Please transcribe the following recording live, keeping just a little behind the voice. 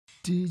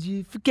Did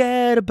you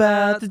forget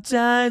about the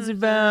times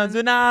and rounds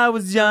when I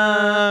was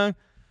young?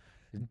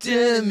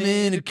 Didn't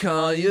mean to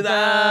call you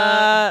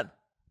that.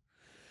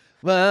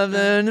 Well,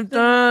 then you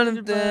did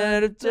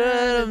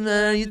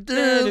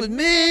with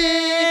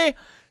me.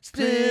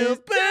 Still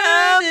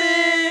spare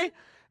me.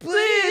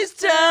 Please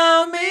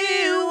tell me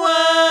why.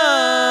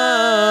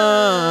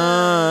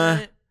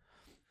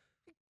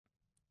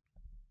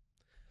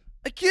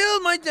 I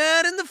killed my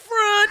dad in the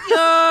front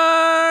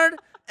yard,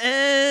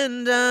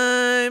 and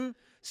I'm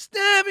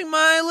stabbing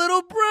my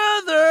little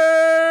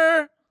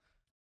brother.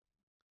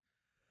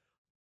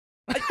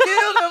 I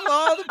killed up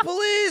all the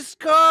police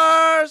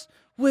cars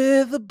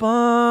with a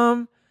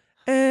bomb,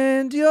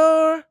 and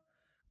you're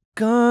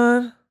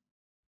gone.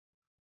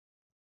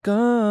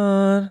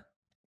 Gone.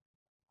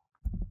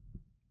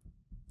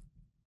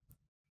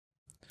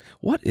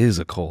 What is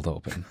a cold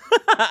open?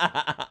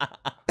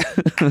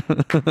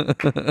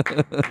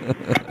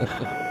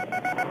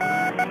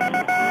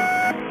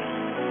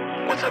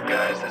 What's up,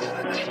 guys? This is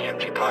the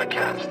TMG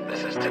Podcast.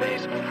 This is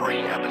today's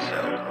free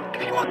episode.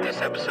 If you want this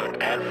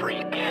episode ad-free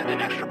and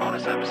an extra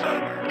bonus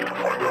episode, you can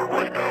find that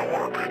right now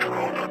on our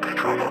Patreon at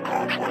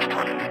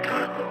patreon.com/tinydk.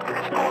 And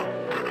if not,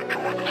 then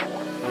enjoy this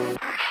one.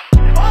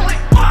 Holy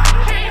fuck!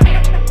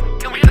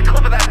 Can we get a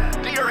clip of that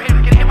deer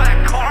getting hit by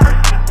that car?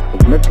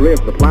 The mystery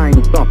of the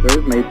flying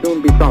saucers may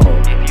soon be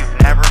solved. If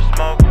you've never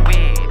smoked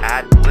weed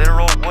at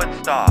literal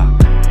Woodstock,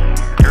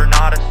 you're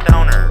not a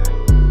stoner.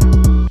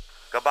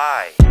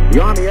 Goodbye. The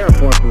Army Air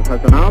Forces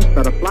has announced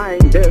that a flying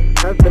disc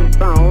has been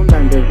found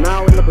and is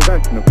now in the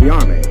possession of the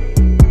Army.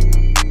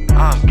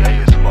 I'm gay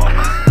as fuck.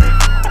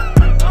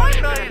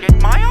 I'm gonna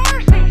get my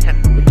arse eaten.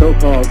 The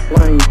so-called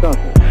flying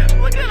saucer.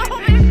 Look at all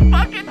these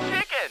fucking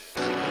chickens.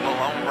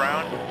 Malone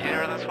Brown, you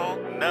hear this fool?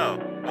 No.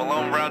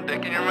 Malone Brown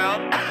dick in your mouth?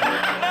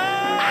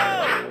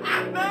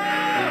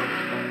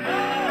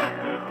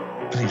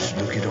 Please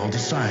look at all the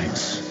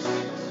signs.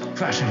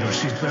 Fasten your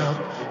seatbelt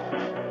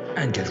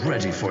and get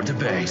ready for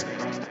debate.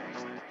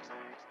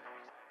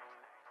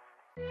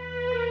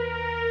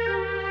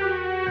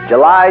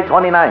 July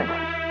 29th,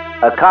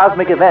 a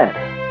cosmic event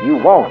you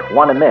won't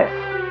want to miss.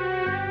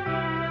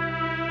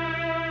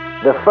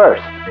 The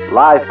first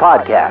live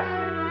podcast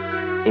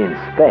in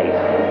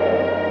space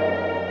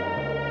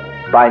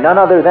by none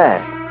other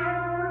than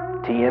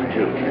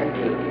TMG.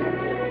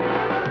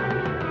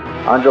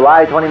 On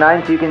July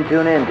 29th, you can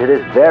tune in to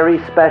this very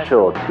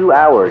special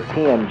 2-hour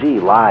TMG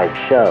live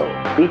show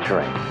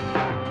featuring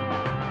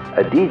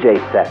a DJ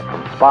set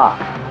from Spock,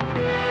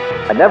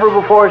 a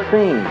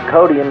never-before-seen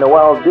Cody and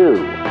Noel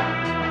Do,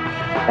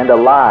 and a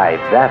live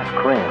That's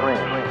Cringe.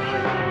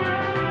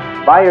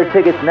 Buy your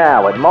tickets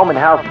now at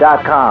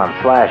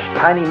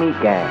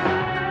momenthouse.com/tinymeatgang.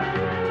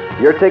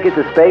 Your ticket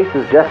to space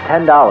is just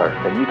 $10,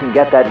 and you can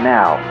get that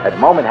now at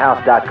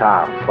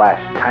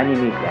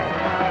momenthouse.com/tinymeatgang.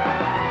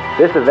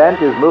 This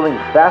event is moving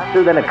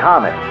faster than a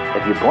comet.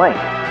 If you blink,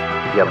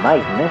 you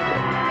might miss it.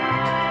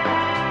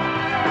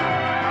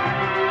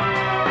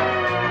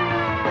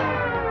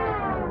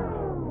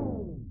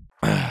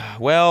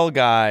 Well,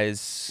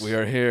 guys, We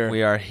are here.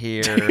 We are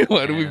here.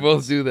 Why do we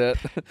both do that?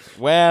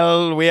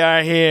 Well, we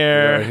are We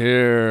here. are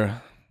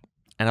here.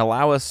 And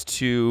allow us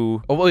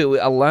to... Oh, wait,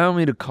 allow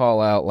me to call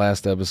out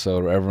last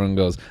episode where everyone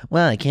goes,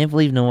 wow, I can't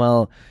believe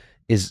Noel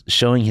is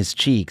showing his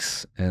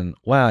cheeks. And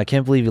wow, I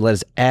can't believe he let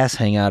his ass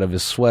hang out of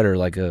his sweater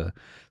like a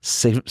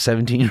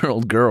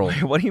 17-year-old girl.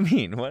 What do you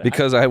mean? What?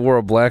 Because I wore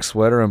a black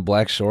sweater and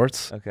black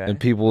shorts. Okay. And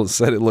people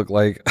said it looked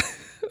like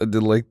I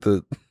did like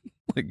the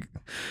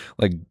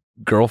like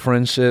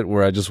girlfriend shit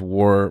where I just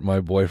wore my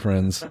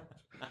boyfriend's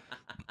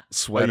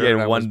sweater. you had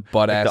and I one was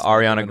butt ass the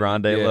Ariana naked.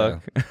 Grande Yeah. look.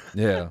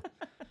 Yeah.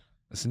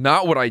 It's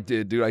not what I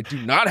did, dude. I do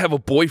not have a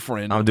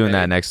boyfriend. I'm doing okay?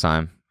 that next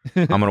time.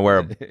 I'm going to wear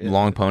a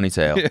long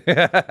ponytail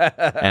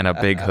and a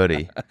big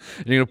hoodie.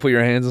 You're going to put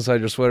your hands inside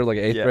your sweater like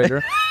an 8th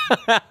grader?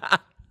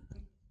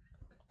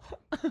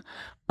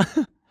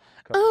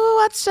 Oh,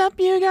 what's up,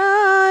 you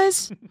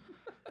guys?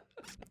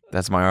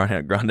 That's my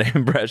Ariana Grande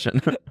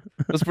impression.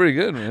 That's pretty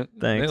good, man.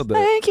 Thanks. Nailed that.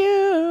 Thank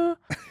you.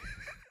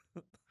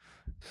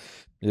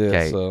 Yeah,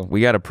 Okay, so. we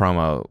got a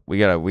promo. We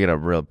got a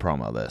real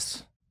promo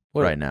this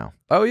What? right now.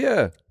 Oh,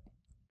 yeah.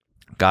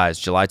 Guys,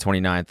 July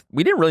 29th.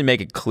 We didn't really make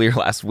it clear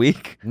last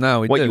week. No,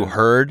 we what didn't. you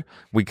heard.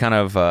 We kind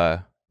of,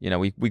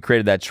 we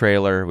created that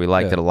trailer. We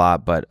liked Yeah. it a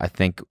lot, but I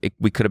think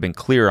we could have been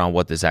clear on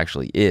what this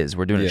actually is.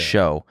 We're doing a Yeah.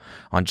 show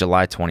on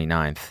July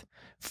 29th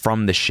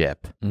from the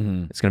ship.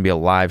 Mm-hmm. It's going to be a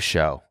live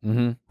show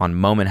Mm-hmm. on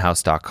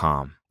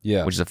momenthouse.com,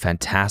 Yeah. which is a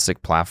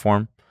fantastic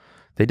platform.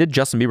 They did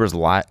Justin Bieber's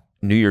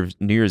New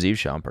Year's Eve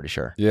show, I'm pretty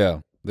sure.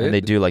 Yeah. And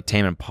they do like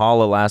Tame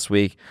Impala last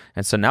week.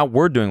 And so now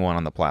we're doing one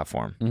on the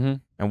platform. Mm-hmm.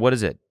 And what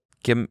is it?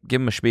 Give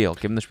him a spiel.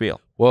 Give him the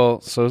spiel.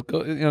 Well, so it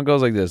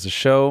goes like this. The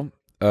show,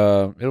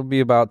 it'll be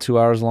about 2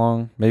 hours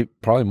long, maybe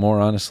probably more,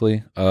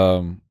 honestly.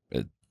 You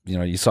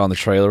saw in the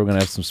trailer, we're gonna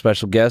have some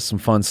special guests, some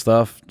fun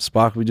stuff.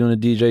 Spock will be doing a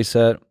DJ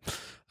set.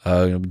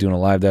 We'll be doing a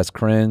live That's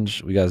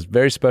Cringe. We got a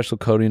very special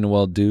Cody and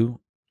Noel Do,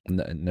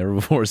 never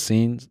before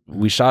seen.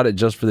 We shot it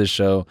just for this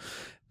show,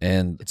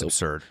 and It's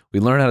absurd. we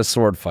learned how to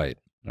sword fight.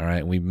 All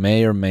right. We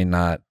may or may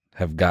not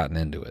have gotten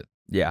into it.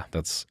 Yeah.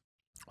 That's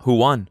Who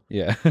won?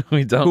 yeah.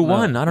 We don't. Who know.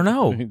 won? I don't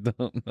know. We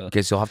don't know.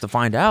 Guess you'll have to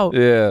find out.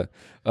 Yeah.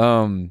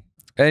 And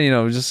we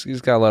just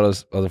got a lot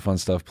of other fun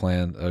stuff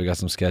planned. We got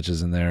some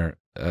sketches in there.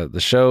 The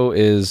show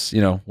is,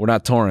 we're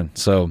not touring,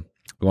 so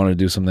we wanted to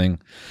do something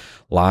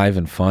live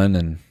and fun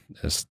and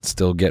just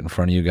still get in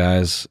front of you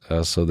guys.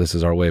 So this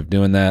is our way of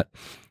doing that.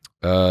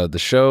 The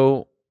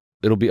show,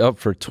 it'll be up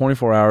for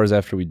 24 hours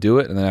after we do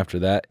it, and then after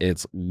that,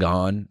 it's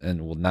gone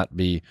and will not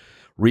be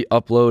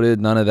re-uploaded.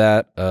 None of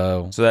that.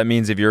 So that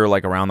means if you're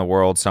like around the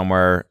world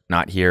somewhere,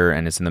 not here,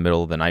 and it's in the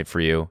middle of the night for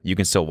you, you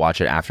can still watch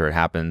it after it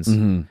happens.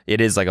 Mhm. It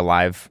is like a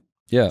live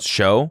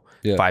show,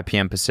 5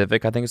 p.m.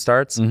 Pacific, I think it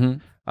starts.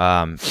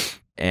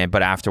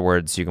 But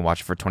afterwards, you can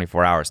watch it for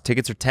 24 hours.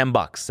 Tickets are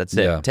 $10. That's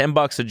it. Yeah.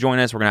 $10 to join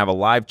us. We're gonna have a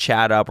live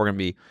chat up. We're gonna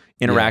be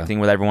interacting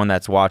with everyone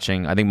that's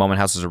watching. I think Moment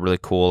Houses are really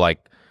cool,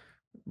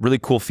 really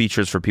cool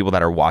features for people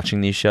that are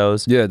watching these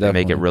shows. Yeah, They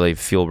make it definitely. really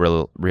feel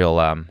real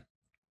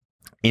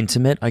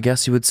intimate, I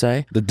guess you would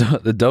say. The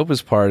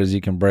dopest part is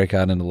you can break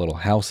out into little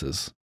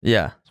houses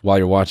Yeah. while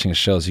you're watching a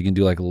show. So you can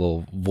do like a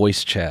little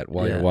voice chat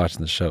while Yeah. you're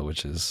watching the show,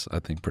 which is, I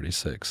think, pretty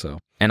sick. So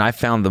And I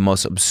found the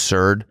most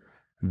absurd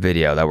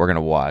video that we're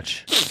gonna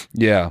watch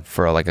yeah,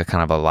 for like a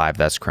kind of a live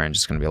that's cringe.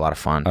 It's gonna be a lot of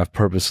fun. I've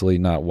purposely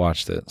not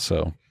watched it.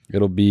 So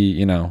it'll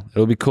be,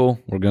 it'll be cool.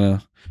 We're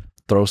gonna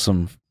throw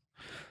some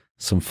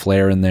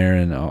flair in there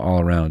and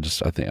all around.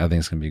 Just I think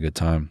it's gonna be a good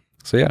time.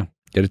 So yeah,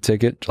 get a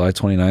ticket July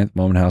 29th,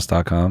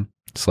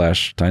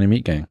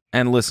 momenthouse.com/tinymeatgang.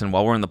 And listen,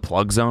 while we're in the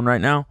plug zone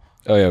right now,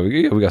 Oh yeah,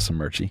 we got some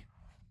merchy.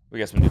 we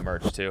got some new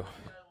merch too.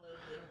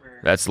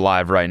 That's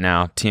live right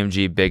now.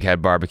 TMG Big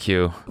Head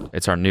Barbecue.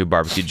 It's our new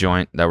barbecue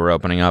joint that we're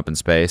opening up in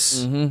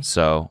space.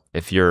 So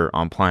if you're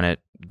on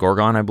planet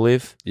Gorgon, I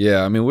believe,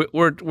 Yeah, I mean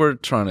we're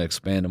trying to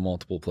expand to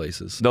multiple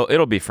places. though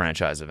it'll be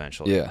franchised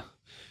eventually. Yeah,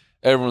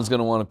 everyone's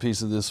gonna want a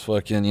piece of this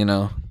fucking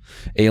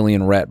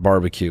alien rat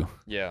barbecue.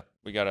 Yeah.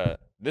 We got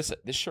this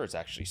shirt's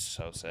actually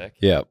so sick.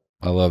 Yeah,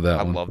 I love that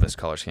I one. love this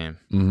color scheme.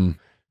 Mm-hmm.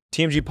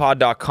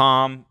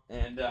 TMGpod.com.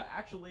 And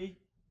actually,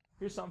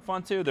 here's something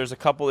fun too. There's a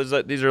couple.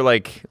 These are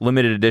like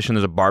limited edition.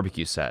 There's a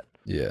barbecue set.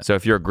 Yeah. So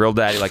if you're a grill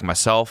daddy like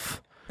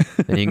myself,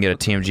 then you can get a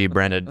TMG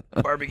branded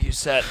barbecue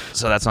set.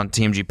 So that's on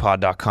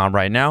TMGpod.com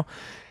right now.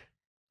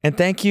 And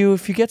thank you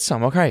if you get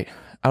some. Okay,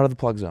 out of the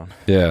plug zone.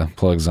 Yeah,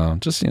 plug zone.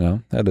 Just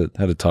had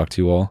to talk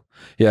to you all.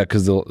 Yeah,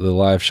 because the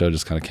live show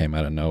just kind of came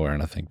out of nowhere,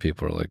 and I think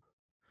people are like,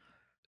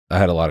 I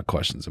had a lot of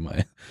questions in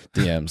my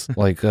DMs.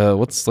 Like,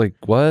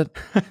 what?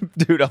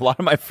 Dude, a lot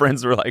of my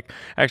friends were like,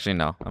 actually,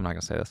 no, I'm not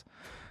going to say this.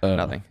 Uh,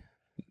 Nothing.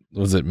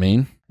 Was it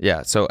mean?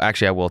 Yeah, so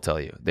actually, I will tell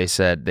you. They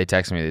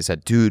texted me, they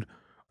said, dude,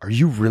 are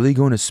you really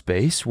going to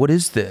space? What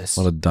is this?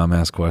 What a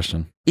dumbass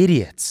question.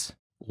 Idiots.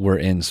 We're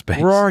in space.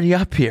 We're already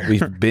up here.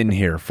 We've been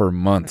here for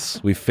months.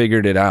 We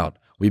figured it out.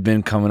 We've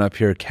been coming up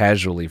here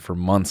casually for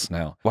months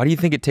now. Why do you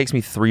think it takes me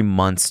 3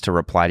 months to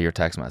reply to your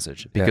text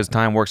message? Because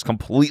time works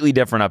completely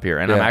different up here,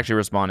 and I'm Yeah. actually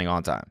responding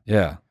on time.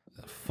 Yeah.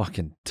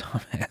 Fucking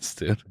dumbass,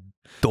 dude.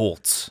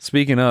 Dolts.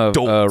 Speaking of,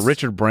 Dolts.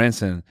 Richard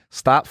Branson,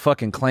 stop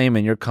fucking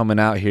claiming you're coming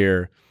out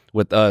here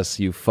with us,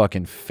 you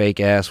fucking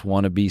fake ass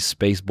wannabe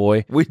space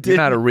boy. We You're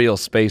not a didn't- real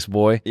space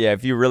boy. Yeah,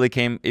 if you really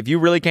came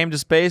to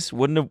space,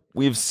 wouldn't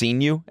we have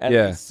seen you at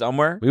least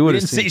somewhere? We would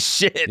have didn't see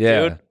shit,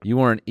 Yeah, dude. you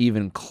weren't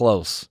even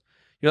close.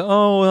 You're like,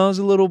 oh, when I was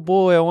a little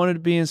boy, I wanted to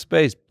be in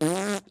space. 2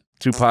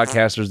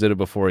 podcasters did it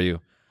before you.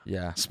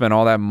 Yeah. Spent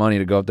all that money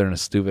to go up there in a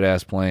stupid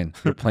ass plane.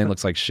 Your plane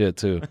looks like shit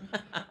too.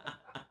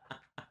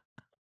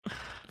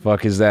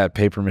 Fuck is that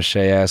paper mache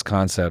ass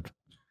concept?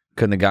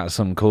 Couldn't have gotten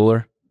something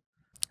cooler.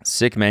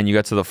 Sick, man. You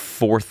got to the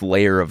 4th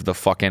layer of the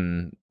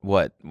fucking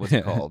what's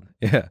it called?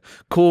 Yeah,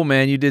 cool,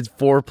 man. You did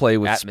foreplay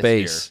with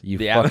Atmosphere. space. You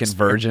The fucking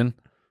atmosphere. virgin.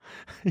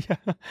 Yeah.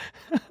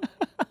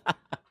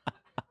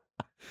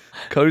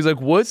 Cody's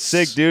like, what's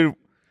Sick, dude.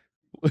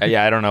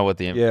 Yeah, I don't know what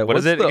the Yeah, what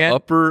is what's it the again?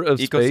 upper of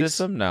Ecosystem?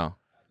 space? No.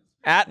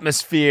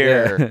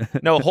 Atmosphere. Yeah.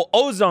 No, whole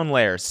ozone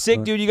layer.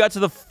 Sick, dude. You got to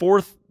the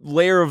 4th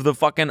layer of the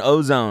fucking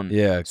ozone.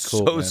 Yeah,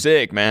 cool. So man.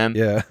 sick, man.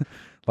 Yeah,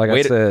 like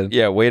I said,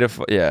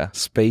 Yeah.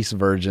 space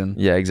virgin.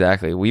 Yeah,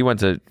 exactly. We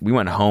went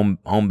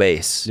home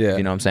base. Yeah.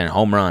 You know what I'm saying?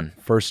 Home run.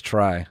 First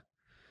try.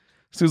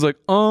 So he's like,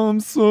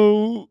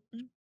 so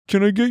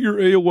can I get your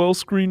AOL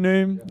screen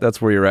name?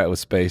 That's where you're at with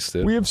space,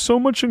 dude. have so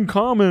much in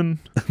common.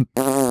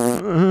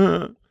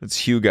 It's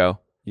Hugo.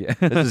 Yeah.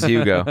 This is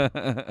Hugo.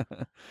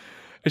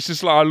 It's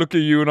just like I look at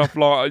you and I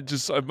fly. I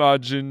just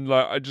imagine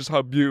just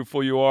how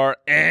beautiful you are.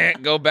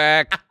 Go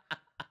back.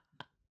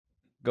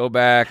 Go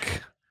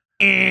back.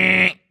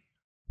 Damn.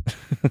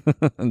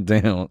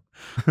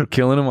 We're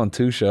killing him on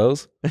 2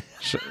 shows.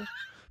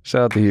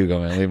 Shout out to Hugo,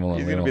 man. Leave him alone.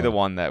 He's leave going him to be the one.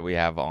 one that we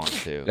have on,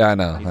 too. Yeah, I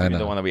know. He's I going to be know.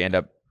 the one that we end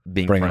up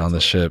being Bringing friends on the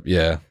with. ship.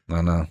 Yeah,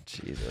 I know.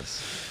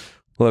 Jesus.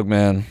 Look,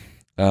 man.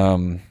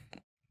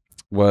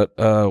 What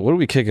do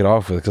we kick it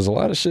off with? Because a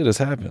lot of shit has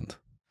happened.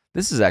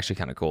 This is actually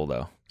kind of cool,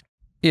 though.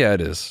 Yeah,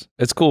 it is.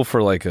 It's cool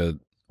for like a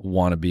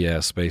wannabe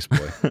ass space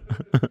boy.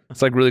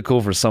 It's like really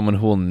cool for someone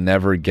who will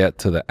never get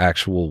to the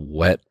actual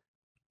wet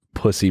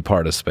pussy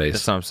part of space.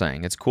 That's what I'm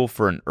saying. It's cool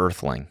for an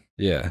Earthling.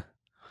 Yeah,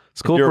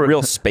 it's If cool you're for a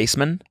real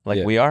spaceman like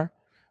Yeah. we are.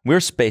 We're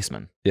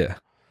spacemen. Yeah,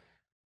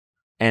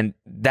 And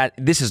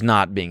this is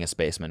not being a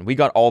spaceman. We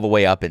got all the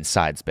way up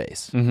inside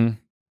space. mm-hmm.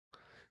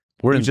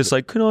 We're He's just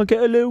like, can I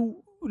get a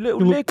little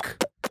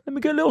lick? Let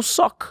me get a little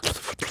suck.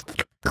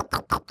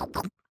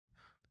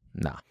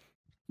 Nah.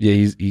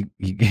 yeah.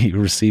 He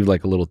received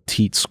like a little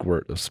teat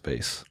squirt of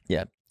space.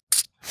 Yeah.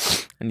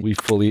 And We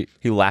fully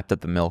he lapped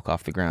up the milk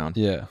off the ground.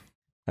 yeah.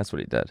 That's what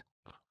he did.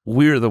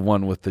 We're the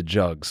one with the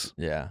jugs.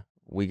 Yeah.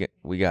 We're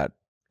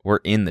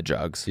in the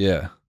jugs.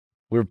 Yeah,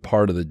 we're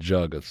part of the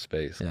jug of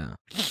space. Yeah.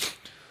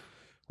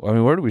 Well, I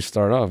mean, where do we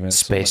start off, man?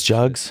 So Space much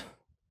jugs. shit.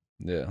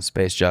 Yeah,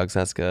 Space jugs.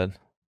 That's good.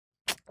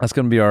 that's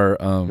gonna be our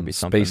be space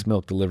something.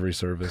 milk delivery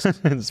service.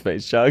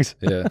 Space jugs.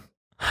 Yeah,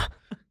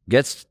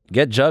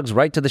 get jugs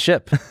right to the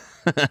ship.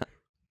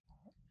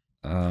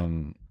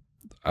 Shout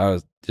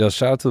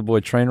out to the boy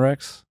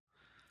Trainwrecks.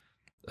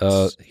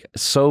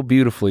 So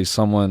beautifully,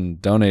 someone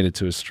donated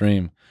to his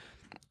stream.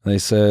 They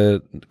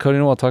said, Cody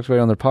Noel talked about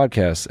it on their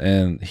podcast,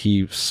 and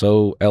he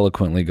so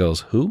eloquently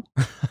goes, "Who?"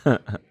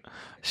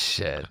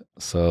 Shit.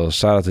 So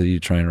shout out to you,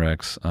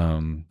 Trainwrecks.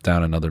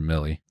 Down another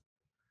milli.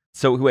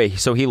 So wait,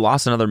 so he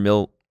lost another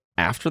mil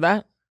after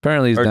that?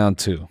 Apparently, he's Or- down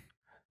 2.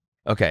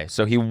 Okay,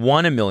 so he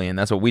won $1 million.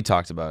 That's what we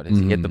talked about. Is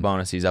he hit the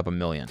bonus, he's up $1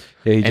 million.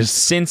 Yeah, he And just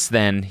since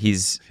then,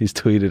 he's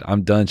tweeted,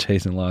 "I'm done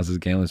chasing losses.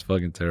 Gambling's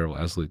fucking terrible,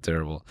 absolutely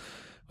terrible."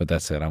 But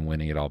that said, I'm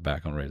winning it all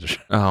back on Razor.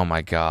 oh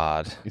my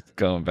god, He's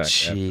going back.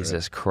 after it.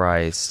 Jesus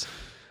Christ.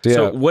 So,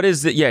 So yeah, what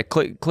is it? Yeah,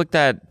 click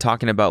that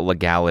talking about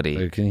legality.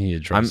 wait, can he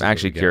address? I'm the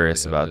actually legality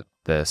curious of about it?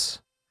 this.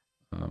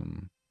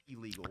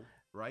 Illegal,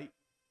 right?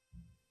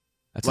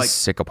 That's Like, a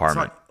sick it's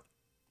apartment. not-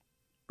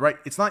 right?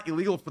 It's not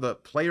illegal for the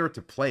player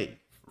to play,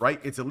 right?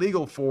 It's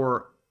illegal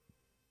for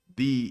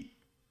they're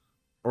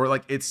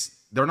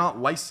not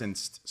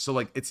licensed, so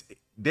like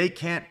they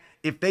can't,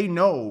 if they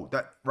know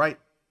that, right?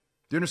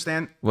 Do you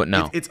understand? What?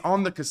 No. It's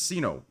on the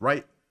casino,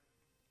 right?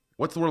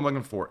 What's the word I'm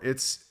looking for?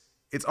 It's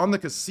on the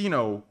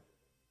casino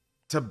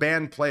to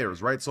ban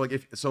players, right? So like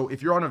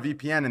if you're on a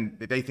VPN and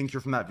they think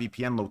you're from that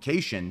VPN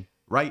location,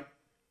 right?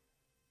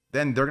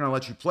 Then they're gonna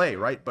let you play,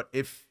 right? But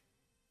if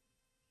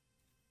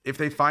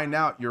they find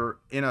out you're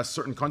in a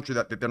certain country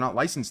that they're not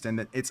licensed in,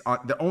 that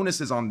the onus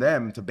is on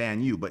them to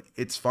ban you, but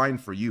it's fine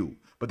for you.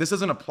 But this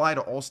doesn't apply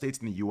to all states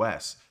in the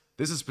U.S.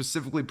 This is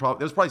specifically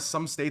there's probably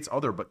some states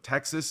other, but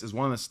Texas is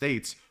one of the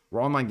states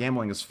where online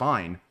gambling is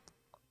fine,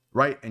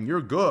 right? And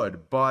you're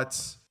good,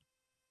 but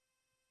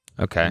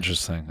Okay.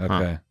 Interesting. Huh. Okay. All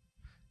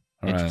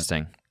right.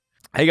 Interesting.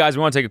 Hey guys,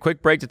 we want to take a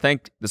quick break to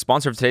thank the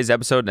sponsor of today's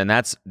episode, and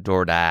that's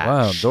DoorDash.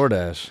 Wow,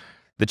 DoorDash.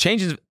 The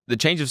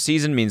change of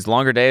season means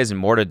longer days and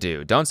more to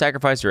do. Don't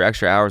sacrifice your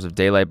extra hours of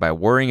daylight by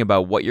worrying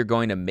about what you're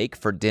going to make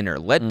for dinner.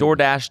 Let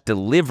DoorDash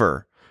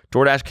deliver.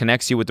 DoorDash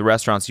connects you with the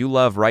restaurants you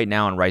love right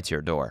now and right to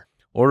your door.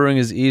 Ordering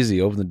is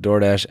easy. Open the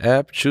DoorDash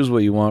app, choose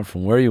what you want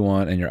from where you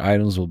want, and your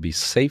items will be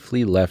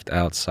safely left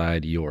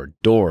outside your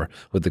door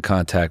with the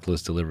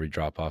contactless delivery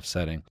drop-off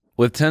setting.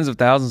 With tens of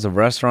thousands of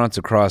restaurants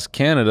across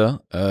Canada,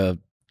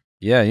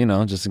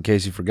 just in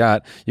case you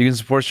forgot, you can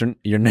support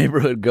your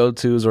neighborhood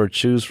go-tos or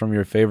choose from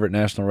your favorite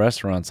national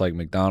restaurants like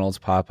McDonald's,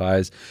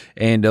 Popeyes,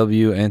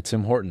 A&W, and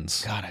Tim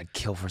Hortons. God, I'd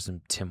kill for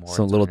some Tim Hortons.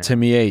 So little right now.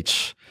 Timmy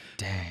H.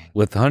 Dang.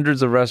 With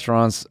hundreds of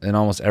restaurants in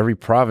almost every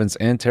province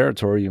and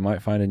territory, you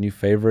might find a new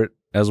favorite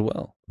as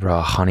well. Bro,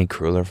 a honey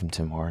cruller from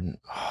Tim Hortons.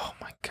 Oh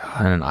my God.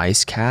 And an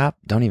ice cap?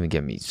 Don't even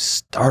get me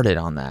started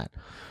on that.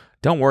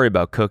 Don't worry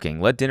about cooking.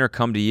 Let dinner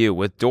come to you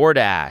with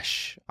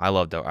DoorDash. I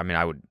love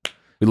I would.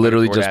 We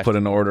literally just DoorDash. put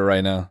in an order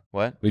right now.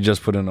 What? We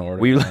just put in an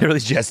order. We literally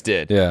just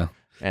did. Yeah.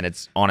 And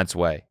it's on its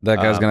way. That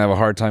guy's going to have a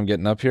hard time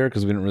getting up here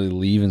because we didn't really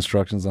leave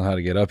instructions on how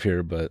to get up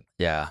here. But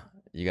Yeah.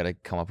 You got to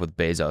come up with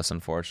Bezos,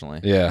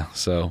 unfortunately. yeah,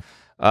 so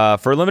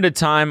For a limited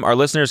time, our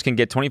listeners can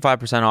get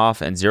 25%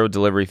 off and 0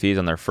 delivery fees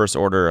on their first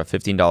order of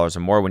 $15 or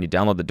more when you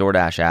download the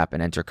DoorDash app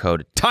and enter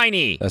code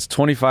TINY. that's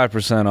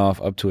 25%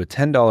 off up to a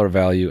 $10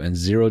 value and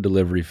 0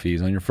 delivery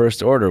fees on your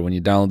first order when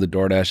you download the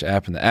DoorDash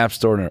app in the App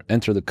Store and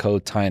enter the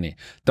code TINY.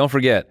 Don't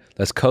forget,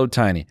 that's code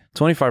TINY.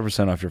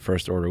 25% off your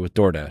first order with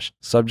DoorDash.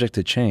 Subject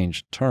to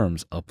change.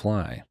 Terms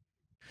apply.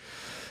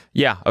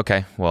 Yeah,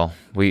 okay. Well,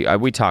 we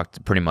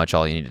talked pretty much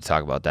all you need to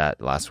talk about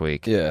that last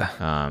week. Yeah.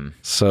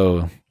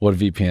 So what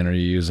VPN are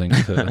you using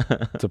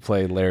to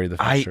play Larry the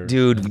Fisher?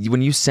 Dude,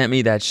 when you sent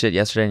me that shit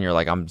yesterday and you're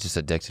like, I'm just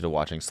addicted to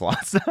watching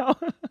slots now.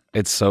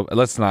 It's so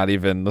let's not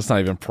even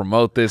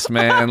promote this,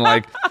 man.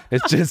 Like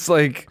it's just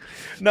like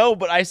No,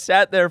 but I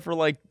sat there for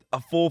like a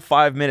full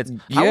 5 minutes. I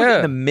was Yeah.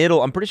 in the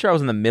middle. I'm pretty sure I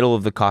was in the middle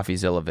of the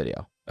CoffeeZilla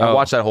video. I Oh.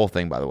 watched that whole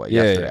thing, by the way,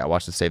 Yeah, yesterday. yeah. I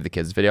watched the Save the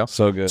Kids video.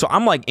 so good. So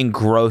I'm like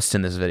engrossed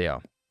in this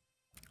video.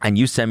 And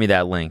you sent me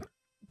that link,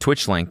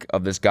 Twitch link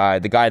of this guy,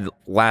 the guy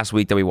last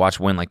week that we watched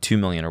win like 2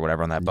 million or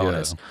whatever on that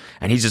bonus.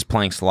 And he's just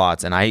playing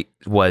slots. And I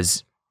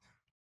was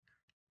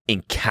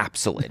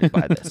encapsulated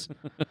by this.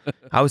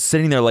 I was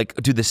sitting there like,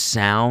 dude, the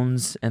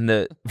sounds and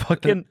the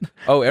fucking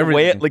Oh, the way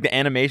everything. like the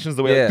animations,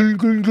 the way Yeah.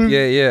 like,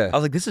 Yeah, I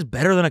was like, this is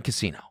better than a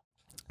casino.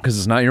 because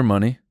it's not your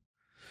money.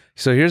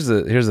 So here's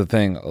the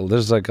thing.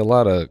 There's like a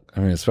lot of, I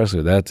mean, especially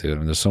with that dude. I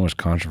mean, there's so much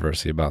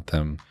controversy about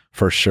them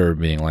for sure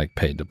being like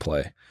paid to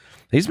play.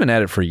 He's been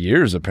at it for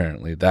years,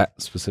 apparently.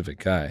 That specific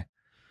guy.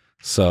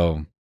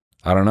 So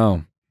I don't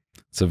know.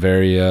 It's a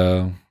very.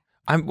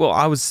 That's what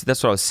I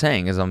was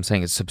saying. I'm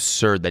saying it's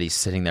absurd that he's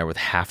sitting there with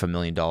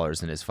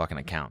 $500,000 in his fucking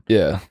account.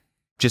 Yeah.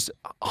 Just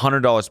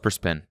 $100 per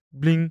spin.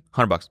 Bling,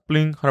 $100.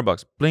 Bling,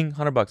 $100. Bling,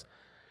 $100.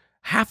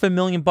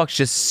 $500,000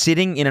 just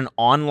sitting in an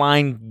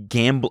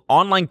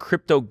online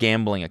crypto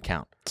gambling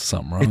account.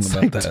 Something wrong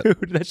about that.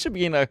 Dude, that should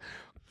be in a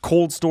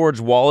cold storage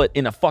wallet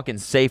in a fucking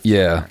safe.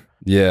 Yeah.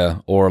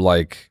 Yeah. Or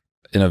like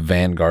in a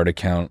Vanguard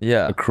account,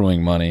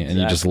 accruing money, and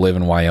you just live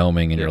in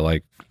Wyoming, and you're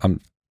like, I'm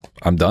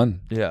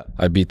done. Yeah.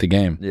 I beat the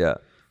game. Yeah.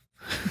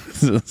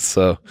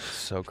 So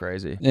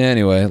crazy.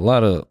 Anyway, a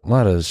lot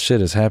of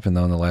shit has happened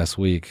though in the last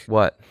week.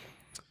 What?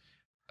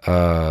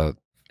 I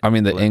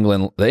mean the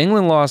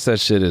England loss, that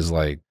shit is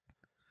like,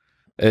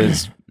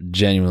 it's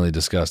genuinely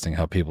disgusting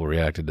how people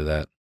reacted to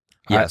that.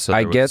 Yeah,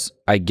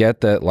 I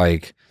get that,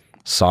 like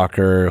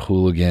soccer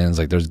hooligans,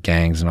 like there's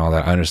gangs and all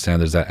that. I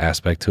understand there's that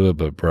aspect to it,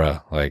 but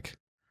bruh, like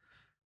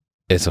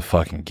it's a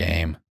fucking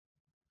game.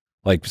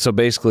 Like, so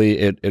basically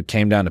it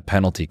came down to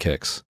penalty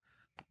kicks.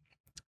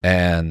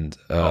 And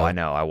I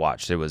know, I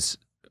watched. It was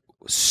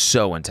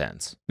so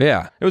intense.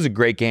 Yeah. It was a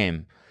great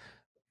game.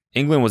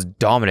 England was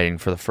dominating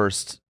for the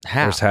first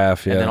half.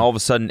 Yeah. And then all of a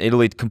sudden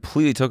Italy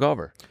completely took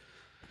over.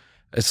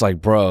 It's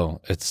like, bro,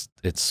 it's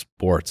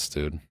sports,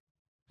 dude.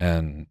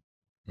 And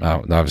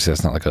obviously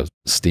that's not like a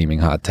steaming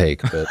hot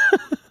take, but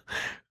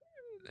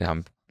yeah,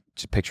 I'm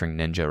just picturing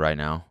Ninja right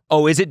now.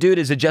 Oh, is it, dude?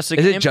 Is it just a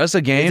game? Is it just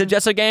a game? Is it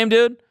just a game,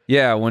 dude?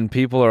 Yeah, when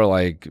people are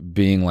like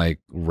being like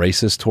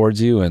racist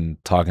towards you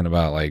and talking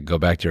about like go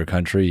back to your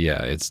country,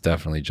 yeah, it's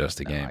definitely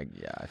just a game.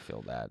 I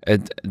feel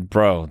that.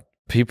 Bro,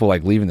 people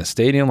like leaving the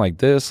stadium like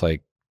this,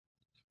 like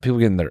people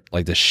getting their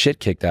like the shit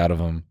kicked out of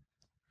them.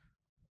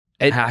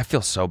 I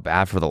feel so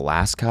bad for the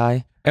last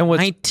guy. And what's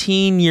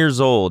 19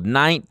 years old,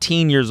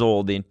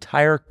 the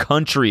entire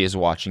country is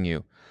watching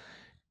you.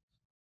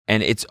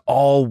 And it's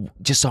all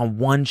just on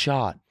one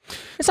shot.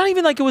 It's not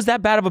even like it was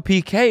that bad of a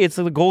PK. It's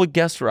like the goalie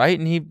guessed right,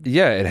 and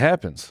it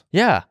happens.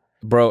 Yeah.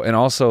 Bro, and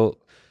also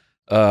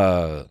you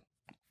know,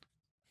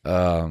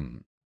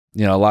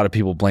 a lot of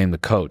people blame the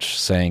coach,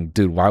 saying,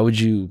 dude, why would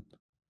you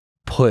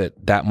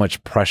put that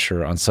much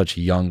pressure on such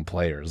young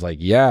players? Like,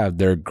 yeah,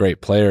 they're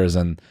great players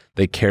and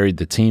they carried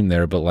the team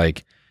there, but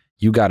like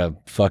you gotta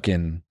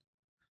fucking,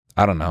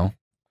 I don't know.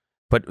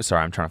 But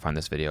sorry, I'm trying to find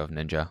this video of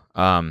Ninja.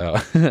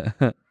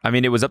 I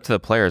mean, it was up to the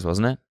players,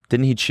 wasn't it?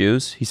 Didn't he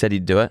choose? He said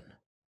he'd do it.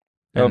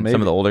 And maybe.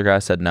 Some of the older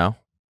guys said no.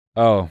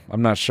 Oh,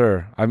 I'm not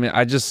sure. I mean,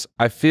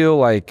 I feel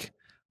like,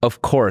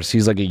 of course,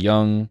 he's a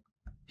young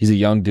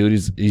dude.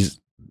 He's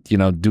you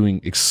know,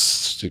 doing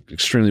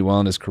extremely well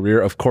in his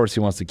career. Of course, he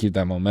wants to keep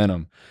that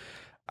momentum.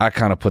 I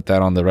kind of put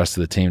that on the rest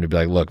of the team to be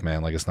like, look,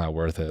 man, like it's not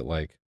worth it.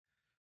 Like,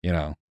 you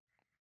know,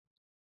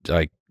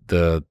 like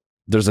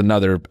there's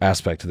another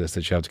aspect to this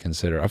that you have to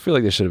consider. I feel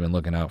like they should have been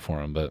looking out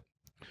for him, but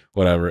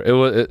whatever.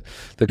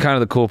 The kind of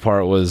the cool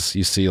part was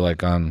you see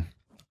like on,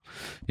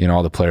 you know,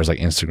 all the players like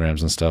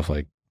Instagrams and stuff,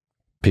 like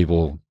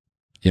people,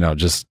 you know,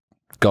 just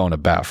going to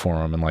bat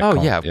for him and like,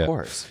 of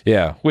course.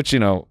 Yeah. Which, you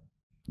know,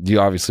 you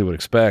obviously would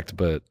expect,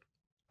 but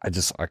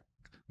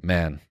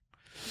man,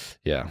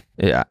 yeah.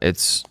 Yeah,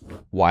 it's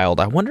wild.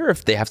 I wonder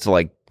if they have to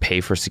like pay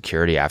for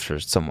security after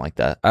something like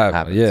that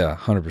happens. Yeah,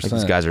 100%. Like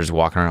these guys are just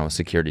walking around with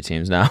security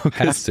teams now.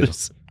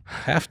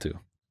 Have to.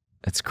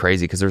 It's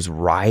crazy because there's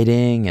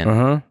rioting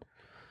and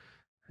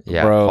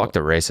yeah, bro, fuck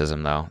the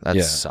racism though.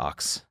 That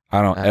sucks.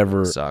 I don't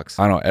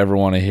ever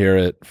want to hear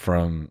it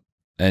from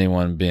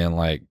anyone being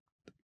like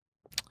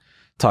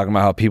talking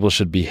about how people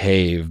should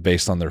behave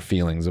based on their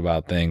feelings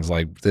about things.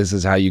 Like, this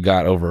is how you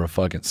got over a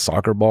fucking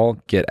soccer ball.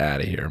 Get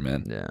out of here,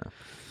 man. Yeah.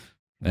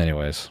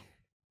 Anyways,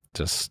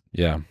 just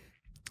Good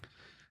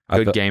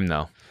game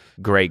though.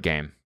 Great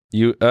game.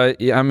 Yeah,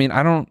 I mean,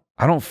 I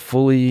don't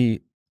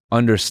fully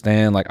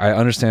understand. Like, I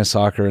understand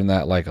soccer in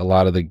that like a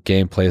lot of the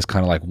gameplay is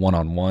kind of like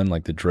one-on-one,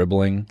 like the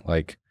dribbling.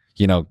 Like,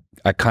 you know,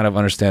 I kind of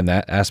understand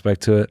that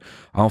aspect to it.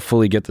 I don't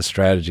fully get the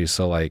strategy.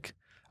 So like,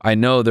 I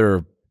know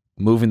they're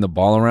moving the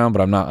ball around,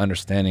 but I'm not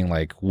understanding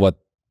like what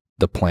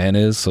the plan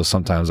is. So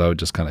sometimes I would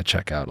just kind of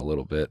check out a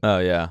little bit. Oh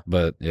yeah.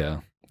 But yeah,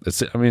 it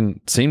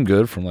seemed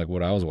good from like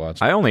what I was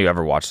watching. I only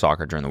ever watched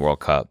soccer during the World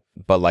Cup,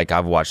 but like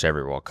I've watched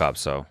every World Cup.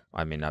 So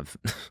I mean, I'm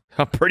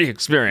pretty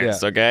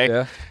experienced. Yeah.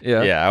 Okay.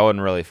 Yeah. I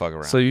wouldn't really fuck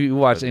around. So you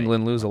watch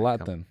England lose a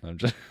lot then? I'm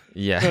just.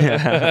 Yeah.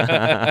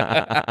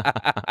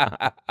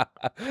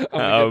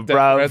 Oh,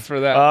 bro.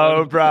 For that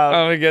I'm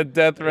gonna get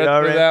death threats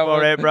for that one.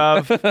 All right,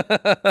 bro.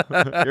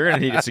 You're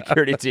gonna need a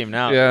security team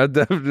now. Yeah,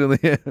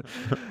 definitely.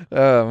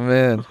 Oh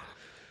man.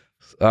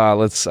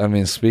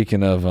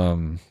 Speaking of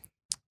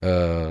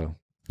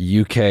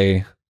UK,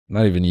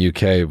 not even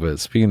UK, but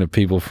speaking of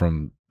people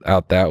from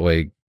out that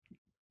way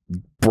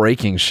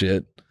breaking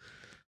shit.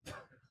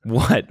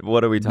 What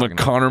are we talking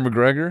about? Conor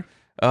McGregor?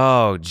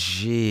 Oh,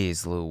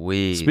 jeez,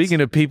 Louise.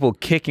 Speaking of people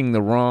kicking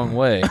the wrong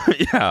way.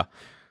 Yeah.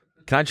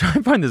 Can I try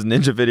and find this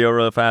ninja video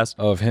real fast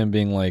Of him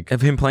being like,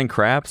 of him playing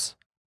craps?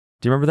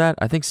 Do you remember that?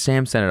 I think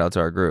Sam sent it out to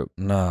our group.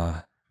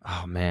 nah.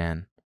 Oh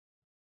man.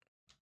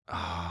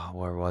 Oh,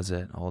 where was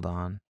it? Hold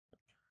on.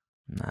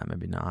 Nah,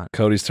 maybe not.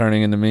 Cody's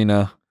turning into me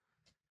now.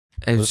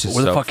 It was just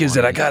Where the so fuck is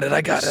it? I funny. got it.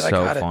 I got it. I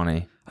So got it.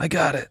 funny. I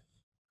got it.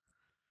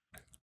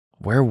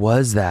 Where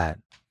was that?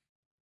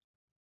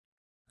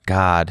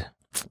 God.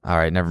 All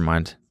right, never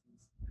mind.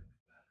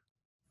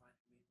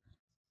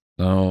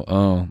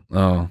 Oh,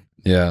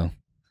 yeah.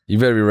 You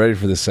better be ready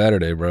for this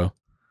Saturday, bro.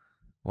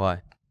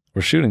 Why?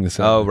 We're shooting this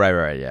Saturday. Oh,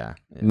 right, yeah.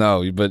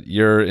 No, but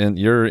you're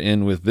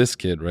in with this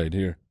kid right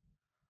here.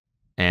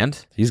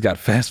 And He's got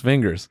fast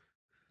fingers.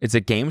 it's a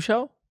game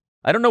show?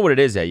 I don't know what it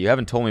is yet. You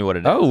haven't told me what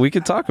it is. Oh, we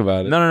could talk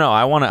about it. No.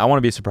 I want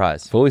to be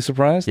surprised. Fully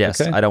surprised? Yes,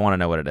 Okay. I don't want to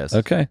know what it is.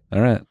 Okay. All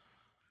right.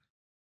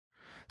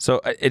 So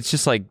it's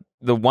just like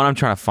the one I'm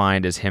trying to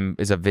find is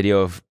a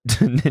video of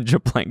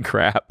Ninja playing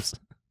craps.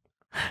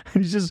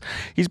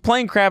 He's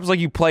playing craps like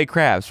you play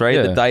craps, right?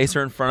 Yeah. The dice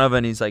are in front of him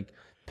and he's like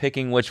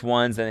picking which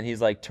ones and then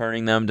he's like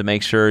turning them to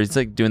make sure. He's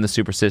like doing the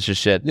superstitious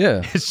shit.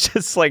 Yeah. It's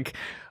just like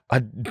a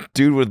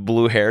dude with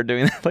blue hair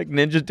doing that, like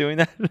Ninja doing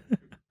that.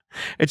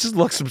 It just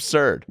looks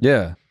absurd.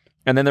 Yeah.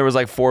 And then there was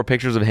like 4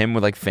 pictures of him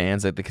with like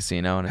fans at the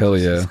casino. And Hell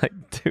it's yeah. just like,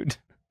 dude,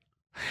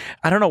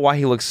 I don't know why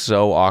he looks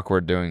so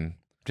awkward doing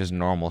just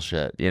normal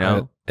shit, you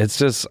know? It's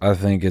just, I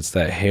think it's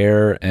that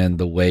hair and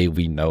the way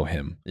we know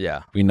him.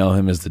 Yeah. We know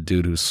him as the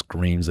dude who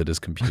screams at his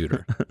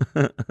computer.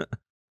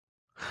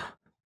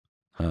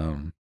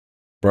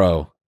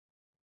 Bro,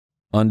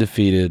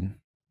 undefeated.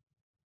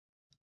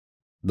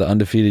 The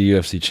undefeated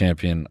UFC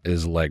champion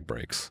is leg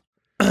breaks.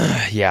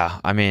 Yeah,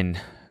 I mean,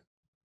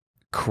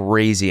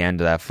 crazy end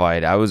to that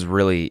fight. It was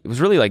really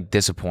like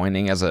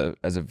disappointing as a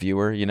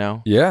viewer, you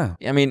know? Yeah.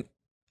 I mean,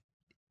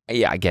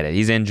 yeah, I get it.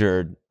 He's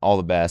injured, all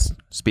the best,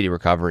 speedy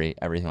recovery,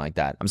 everything like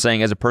that. I'm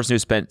saying as a person who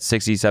spent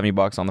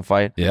 $60-$70 on the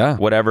fight, Yeah.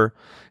 whatever,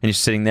 and you're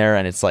sitting there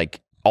and it's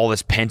like all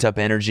this pent up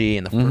energy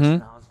and the first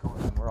round's going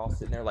on, we're all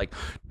sitting there like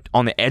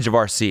on the edge of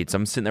our seats.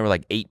 I'm sitting there with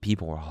like 8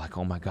 people. We're all like,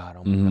 oh my God,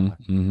 oh my God,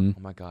 oh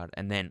my God.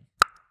 And then,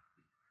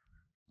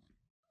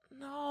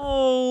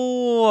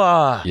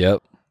 no.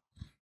 Yep.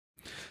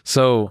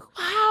 So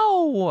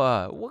How?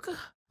 What?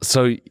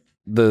 So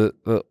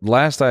the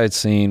last I had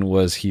seen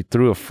was he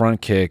threw a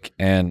front kick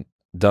and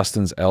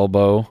Dustin's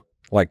elbow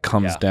like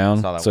comes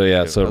down. So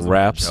yeah, so it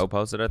wraps. Joe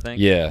posted, I think.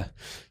 Yeah,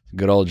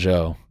 good old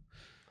Joe.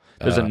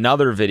 There's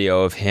another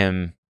video of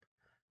him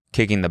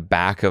kicking the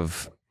back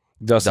of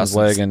Dustin's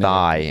leg and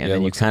thigh, and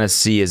then you kind of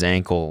see his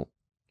ankle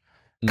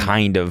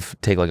kind of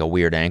take like a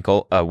weird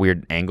angle.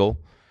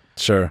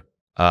 Sure.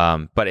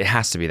 But it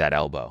has to be that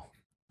elbow.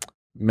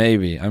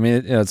 Maybe. I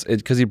mean, it's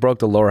because he broke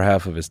the lower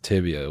half of his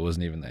tibia. It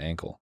wasn't even the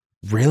ankle.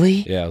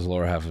 Really? Yeah, it was the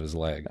lower half of his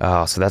leg.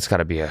 Oh, so that's got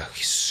to be a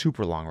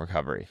super long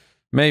recovery.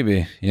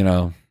 Maybe.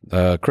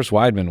 Chris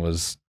Weidman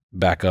was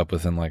back up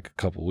within like a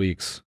couple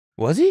weeks.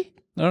 Was he?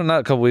 No, not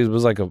a couple weeks. It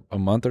was like a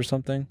month or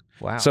something.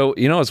 Wow. So,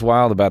 what's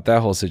wild about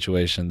that whole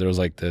situation? There was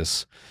like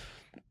this,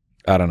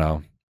 I don't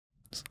know,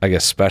 I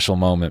guess special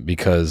moment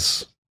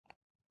because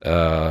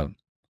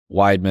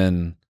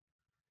Weidman,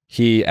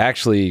 he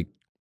actually,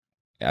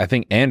 I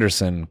think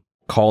Anderson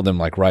called him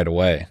like right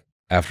away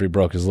after he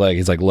broke his leg.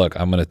 He's like, look,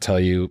 I'm going to tell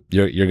you,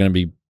 you're going to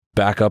be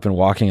back up and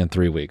walking in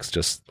 3 weeks.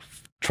 Just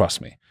trust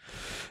me.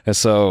 And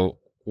so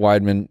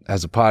Weidman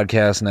has a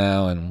podcast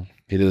now, and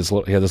he had this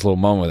little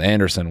moment with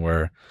Anderson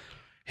where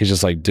he's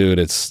just like, dude,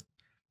 it's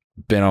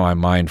been on my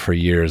mind for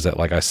years that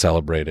like I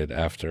celebrated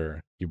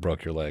after you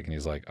broke your leg. And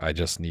he's like, I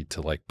just need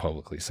to like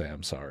publicly say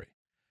I'm sorry.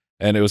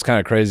 And it was kind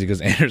of crazy because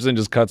Anderson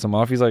just cuts him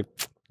off. He's like,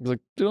 dude,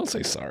 don't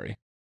say sorry.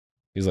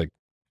 He's like,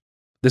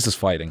 this is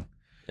fighting.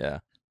 Yeah.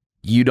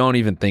 You don't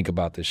even think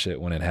about this shit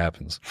when it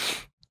happens.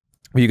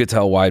 You could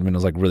tell Weidman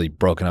was like really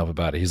broken up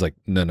about it. He's like,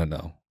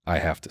 no, I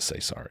have to say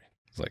sorry.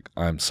 He's like,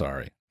 I'm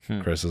sorry.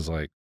 Chris is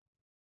like,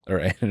 or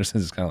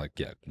Anderson is kind of like,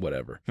 yeah,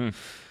 whatever.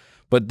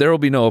 But there will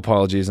be no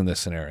apologies in this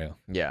scenario.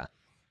 Yeah.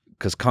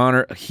 Because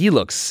Conor, he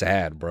looks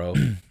sad, bro.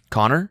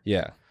 Connor?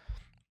 Yeah.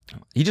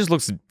 He just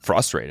looks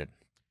frustrated.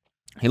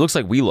 He looks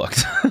like we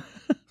looked.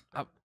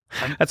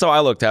 That's how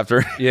I looked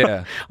after.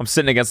 Yeah. I'm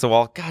sitting against the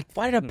wall. God,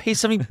 why did I pay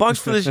 $70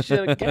 for this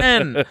shit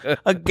again?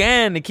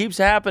 Again, it keeps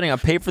happening. I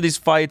pay for these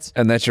fights.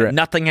 And that's your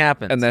nothing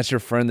happens. And that's your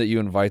friend that you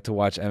invite to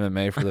watch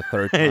MMA for the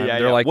third time. Yeah,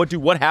 They're like,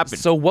 what happened?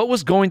 So what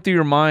was going through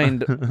your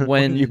mind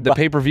when the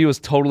pay-per-view was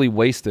totally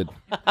wasted?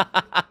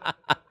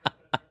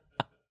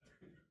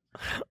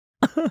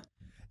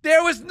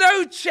 There was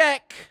no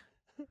check.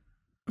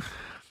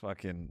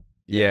 Fucking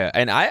yeah,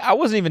 and I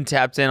wasn't even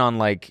tapped in on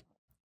like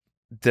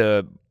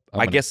the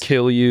I guess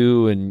kill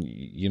you and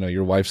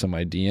your wife's in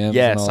my DMs.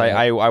 Yes,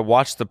 I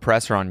watched the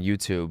presser on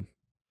YouTube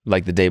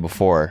like the day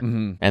before,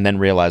 and then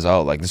realized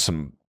like there's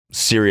some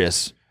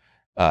serious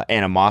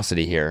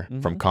animosity here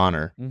from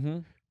Conor.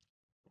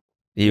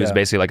 He was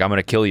basically like, I'm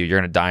gonna kill you. You're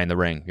gonna die in the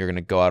ring. You're gonna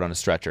go out on a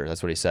stretcher.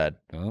 That's what he said.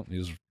 Well,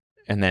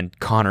 and then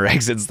Conor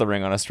exits the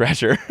ring on a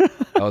stretcher.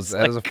 That was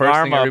the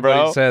first thing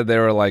everybody said. They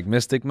were like,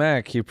 Mystic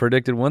Mac, he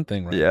predicted one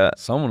thing right. Yeah.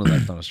 Someone was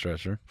left on a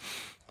stretcher.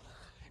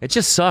 It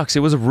just sucks.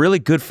 It was a really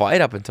good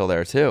fight up until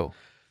there too.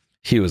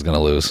 He was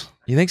gonna lose.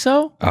 You think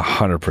so?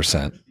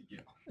 100%.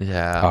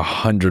 Yeah.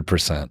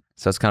 100%.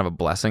 So that's kind of a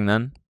blessing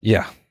then.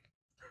 Yeah.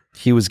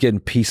 He was getting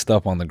pieced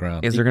up on the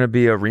ground. Is there going to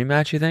be a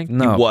rematch, you think?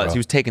 No, He was. bro. He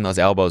was taking those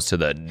elbows to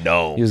the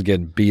nose. He was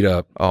getting beat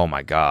up. Oh,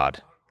 my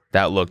God.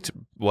 That looked...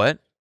 What?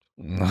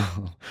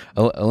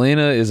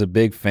 Alina is a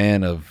big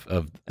fan of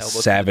Elbows to the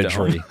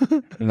savagery.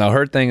 Now,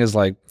 her thing is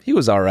like, he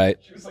was all right.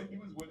 She was like, he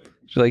was winning.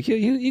 She's like,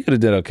 you could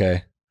have did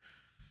okay.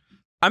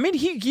 I mean,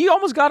 he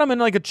almost got him in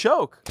like a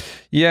choke.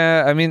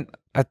 Yeah, I mean,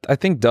 I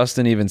think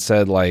Dustin even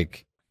said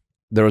like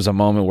there was a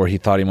moment where he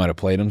thought he might have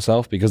played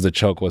himself because the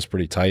choke was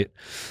pretty tight.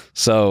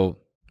 So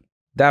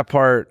that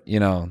part, you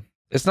know,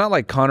 it's not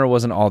like Conor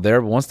wasn't all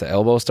there, but once the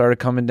elbow started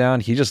coming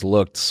down, he just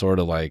looked sort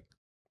of like,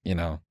 you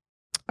know,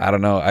 I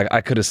don't know.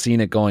 I could have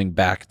seen it going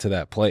back to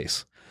that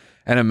place.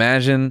 And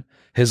imagine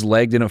his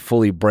leg didn't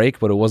fully break,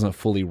 but it wasn't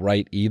fully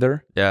right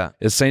either. Yeah.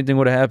 The same thing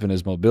would have happened.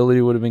 His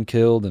mobility would have been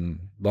killed and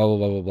blah, blah,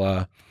 blah, blah,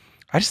 blah.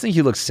 I just think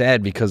he looks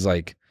sad because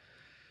like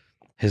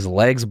his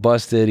leg's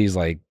busted. He's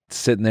like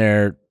sitting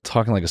there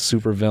talking like a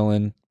super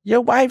villain.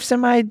 Your wife's in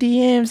my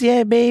DMs.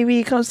 Yeah,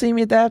 baby. Come see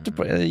me at the after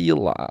party. You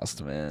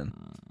lost, man.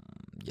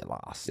 You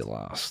lost. You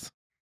lost.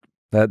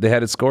 They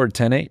had it scored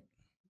 10-8.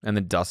 And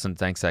then Dustin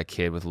thanks that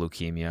kid with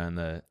leukemia in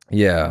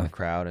the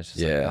crowd. It's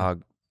just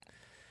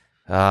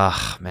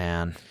like,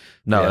 man.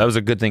 No, that was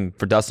a good thing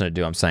for Dustin to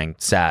do. I'm saying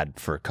sad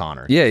for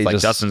Conor. Yeah, It's like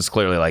Dustin's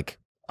clearly like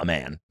a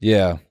man.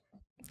 Yeah.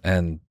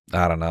 And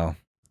I don't know.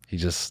 He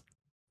just,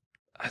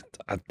 I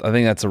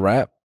think that's a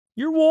wrap.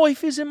 Your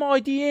wife is in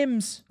my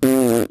DMs.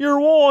 Your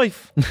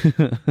wife.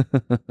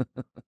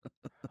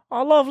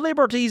 I love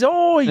Liberty's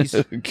eyes.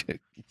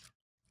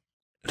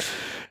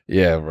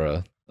 Yeah,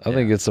 bro. I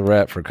think it's a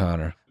wrap for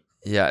Conor.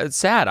 Yeah, it's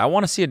sad. I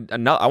want to see I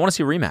want to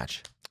see a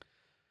rematch.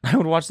 I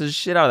would watch the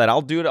shit out of that.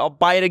 I'll do it. I'll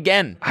buy it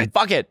again.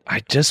 Fuck it. I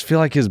just feel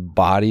like his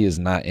body is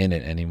not in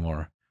it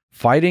anymore.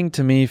 Fighting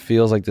to me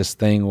feels like this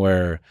thing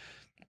where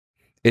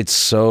it's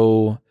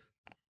so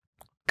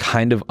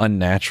kind of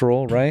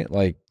unnatural, right?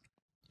 Like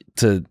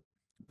to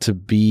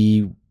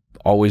be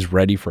always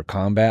ready for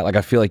combat. Like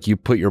I feel like you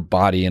put your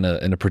body in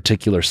a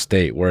particular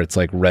state where it's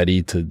like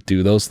ready to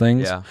do those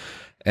things. Yeah.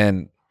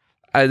 And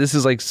this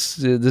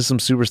is some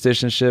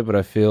superstition shit, but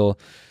I feel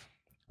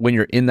when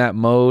you're in that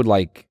mode,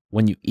 like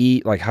when you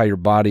eat, like how your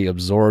body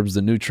absorbs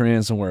the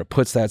nutrients and where it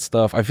puts that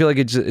stuff, I feel like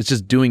it's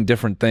just doing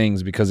different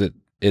things because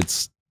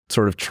it's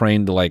sort of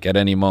trained to like at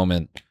any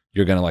moment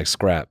you're gonna like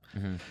scrap.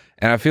 Mm-hmm.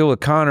 And I feel with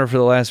Conor for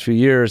the last few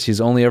years,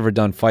 he's only ever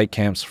done fight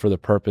camps for the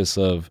purpose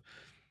of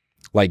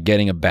like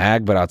getting a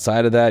bag, but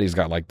outside of that, he's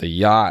got like the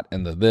yacht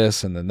and the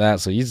this and then that,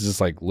 so he's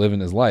just like living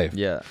his life.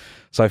 Yeah.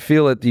 So I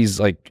feel at these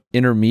like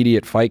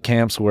intermediate fight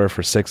camps where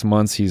for 6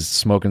 months he's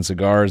smoking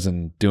cigars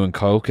and doing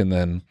coke and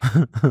then,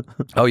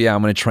 oh yeah,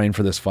 I'm going to train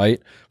for this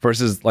fight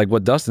versus like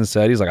what Dustin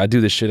said. He's like, I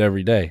do this shit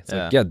every day. It's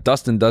like, yeah,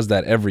 Dustin does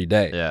that every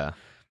day. Yeah.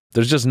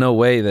 There's just no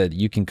way that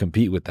you can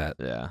compete with that.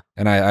 Yeah.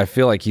 And I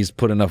feel like he's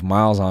put enough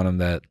miles on him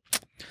that,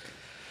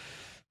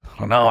 I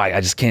don't know, I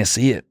just can't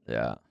see it.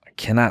 Yeah. I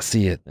cannot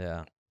see it.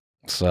 Yeah.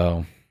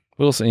 So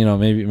we'll see, you know,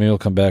 maybe he'll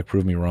come back,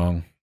 prove me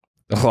wrong.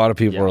 A lot of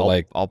people are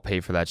like, I'll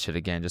pay for that shit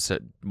again just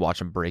to watch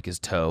him break his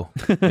toe.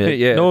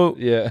 yeah, no,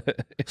 yeah,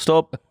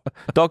 stop,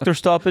 doctor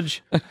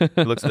stoppage.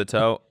 He looks at the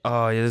toe.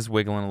 Oh, yeah, this is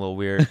wiggling a little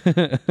weird. All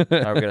right,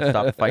 we're gonna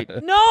stop the fight.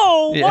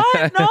 No, Yeah.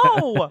 what?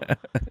 No,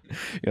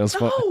 you know,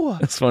 no.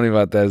 What's funny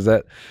about that is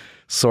that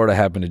sort of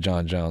happened to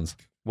John Jones.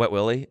 Wet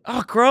Willie.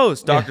 Oh,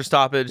 gross. Doctor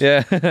stoppage.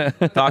 Yeah,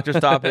 Doctor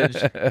stoppage.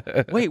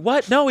 Wait,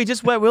 what? No, he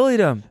just Wet Willied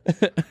him.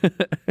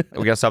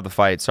 We gotta stop the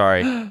fight.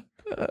 Sorry.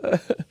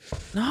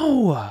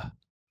 No.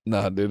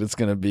 No, dude, it's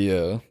gonna be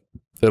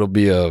it'll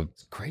be a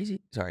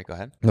Crazy. Sorry, go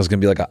ahead. it's gonna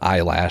be like an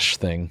eyelash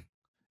thing.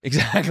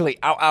 Exactly.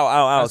 Ow, ow,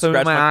 ow, ow. So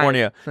Scratch my my eye.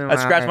 cornea. So I my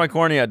scratched eye. my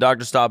cornea.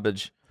 Doctor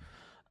stoppage.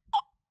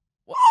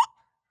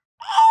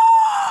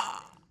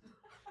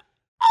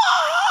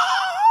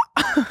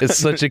 It's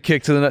such a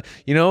kick to the nut.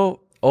 You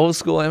know, old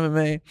school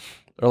MMA,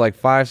 or like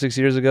 5-6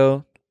 years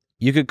ago,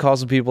 you could call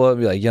some people up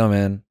and be like, "Yo,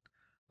 man,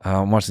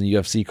 I'm watching the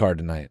UFC card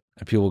tonight,"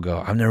 and people will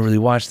go, "I've never really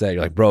watched that."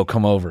 You're like, "Bro,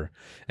 come over,"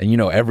 and you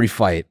know every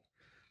fight,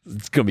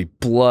 it's gonna be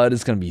blood.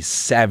 It's gonna be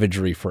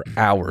savagery for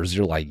hours.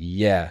 You're like,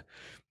 "Yeah."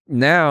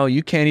 Now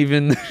you can't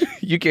even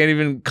you can't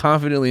even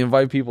confidently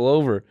invite people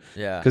over.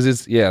 Yeah. Because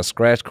it's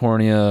scratch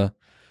cornea,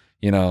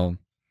 you know,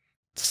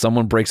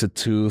 someone breaks a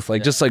tooth,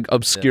 like just like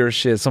obscure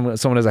shit. Someone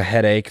has a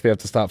headache, they have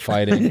to stop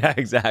fighting. Yeah,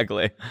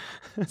 exactly.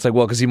 It's like,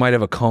 well, because he might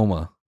have a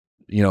coma,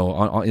 you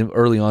know,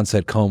 early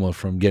onset coma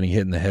from getting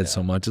hit in the head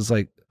so much. It's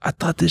like, I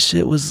thought this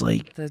shit was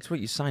like, That's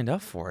what you signed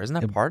up for. Isn't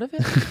that part of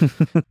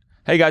it?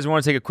 Hey guys, we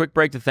want to take a quick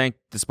break to thank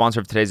the sponsor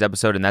of today's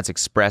episode, and that's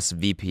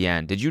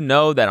ExpressVPN. Did you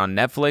know that on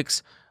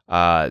Netflix,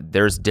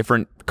 there's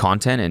different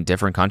content in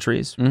different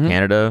countries?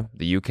 Canada,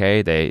 the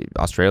UK,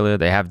 Australia,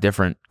 they have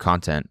different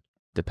content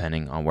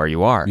depending on where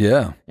you are.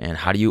 yeah. And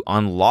how do you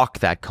unlock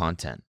that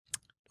content?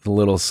 with a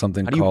little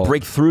something How do you called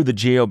break through the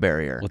geo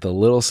barrier? with a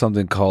little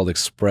something called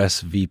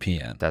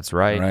ExpressVPN. That's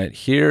right. All right.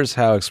 Here's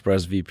how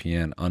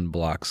ExpressVPN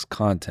unblocks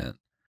content.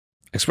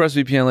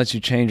 ExpressVPN lets you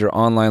change your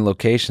online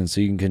location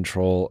so you can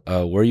control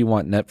where you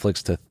want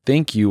Netflix to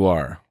think you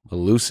are.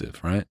 Elusive,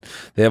 right?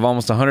 They have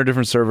almost 100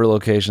 different server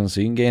locations,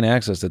 so you can gain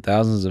access to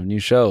thousands of new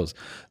shows.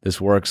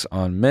 This works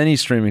on many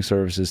streaming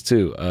services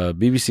too,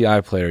 BBC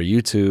iPlayer,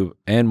 YouTube,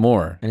 and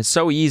more. And it's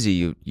so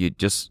easy. You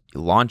just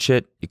launch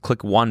it, you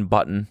click one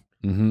button,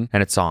 and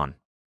it's on.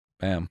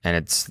 Bam.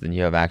 And then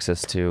you have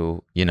access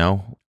to, you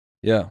know,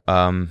 Yeah.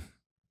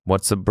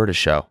 what's the British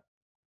show?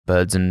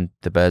 Birds and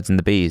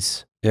the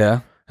Bees. Yeah.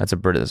 That's a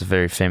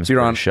very famous If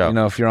you're on, British show. you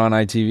know, if you're on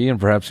ITV and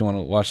perhaps you want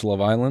to watch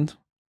Love Island,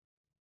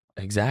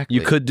 Exactly.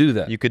 you could do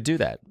that. You could do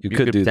that. You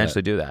could do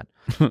potentially do that.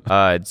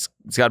 It's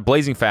got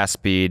blazing fast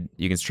speed.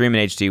 You can stream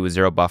in HD with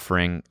zero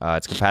buffering.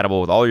 It's compatible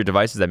with all your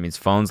devices. That means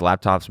phones,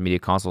 laptops, media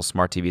consoles,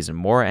 smart TVs, and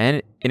more. And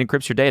it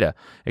encrypts your data.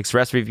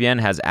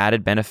 ExpressVPN has the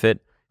added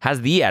benefit,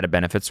 of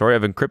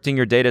encrypting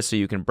your data so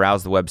you can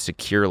browse the web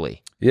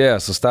securely. Yeah,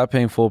 so stop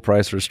paying full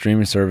price for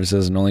streaming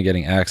services and only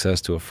getting access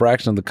to a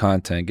fraction of the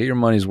content. Get your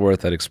money's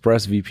worth at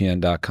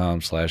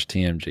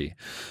expressvpn.com/TMG.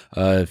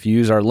 If you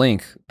use our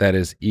link, that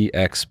is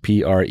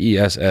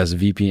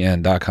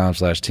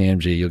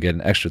expressvpn.com/TMG, you'll get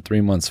an extra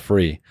 3 months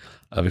free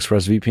of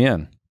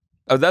ExpressVPN.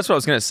 Oh, that's what I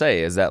was going to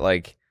say, is that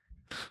like,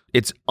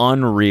 it's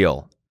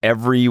unreal.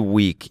 Every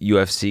week,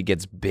 UFC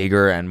gets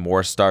bigger and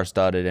more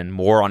star-studded and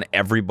more on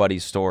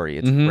everybody's story.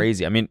 It's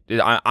crazy. I mean,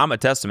 I'm a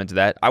testament to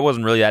that. I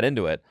wasn't really that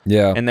into it.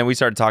 Yeah. And then we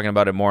started talking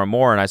about it more and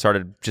more, and I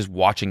started just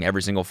watching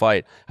every single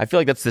fight. I feel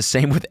like that's the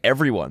same with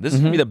everyone. This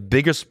is going to be the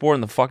biggest sport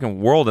in the fucking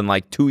world in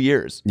like 2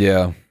 years.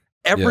 Yeah.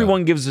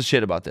 Everyone gives a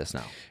shit about this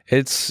now.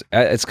 It's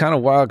kind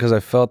of wild because I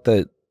felt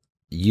that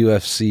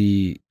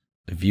UFC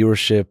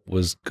viewership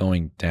was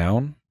going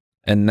down.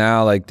 And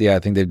now, like, yeah, I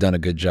think they've done a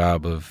good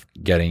job of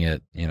getting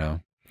it, you know,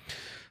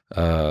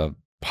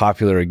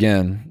 popular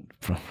again,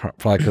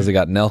 probably because they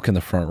got Nelk in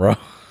the front row.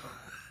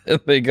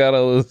 They got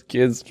all those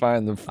kids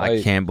find the fight.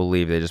 I can't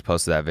believe they just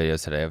posted that video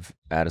today of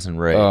Addison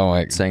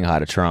Rae saying hi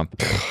to Trump.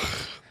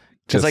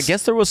 Because I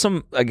guess there was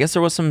some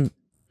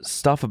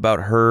stuff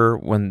about her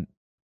when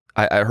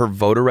her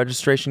voter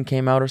registration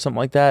came out or something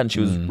like that, and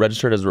she was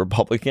registered as a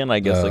Republican.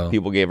 I guess like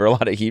people gave her a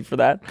lot of heat for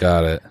that.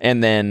 Got it.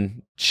 And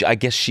then I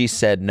guess she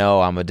said,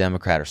 no, I'm a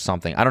Democrat or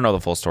something. I don't know the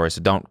full story, so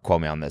don't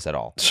quote me on this at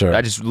all. Sure.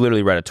 I just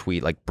literally read a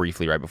tweet like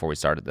briefly right before we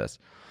started this.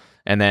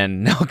 And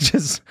then Nelk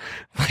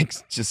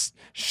just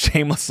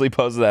shamelessly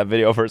posted that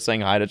video of her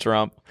saying hi to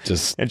Trump.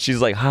 And she's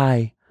like,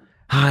 hi,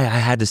 I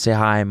had to say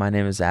hi. My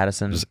name is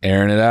Addison. Just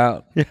airing it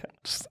out. Yeah.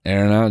 Just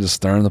airing out, just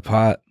stirring the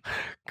pot.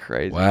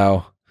 Crazy.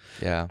 Wow.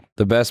 Yeah.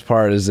 The best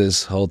part is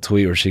this whole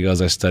tweet where she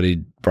goes, I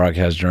studied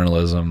broadcast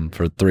journalism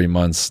for 3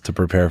 months to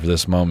prepare for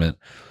this moment.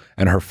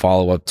 And her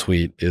follow-up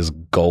tweet is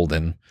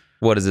golden.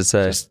 What does it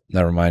say? Just,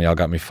 never mind, y'all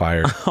got me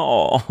fired.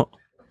 Oh.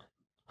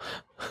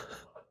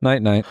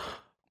 Night, night.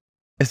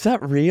 Is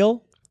that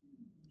real?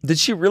 Did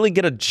she really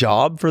get a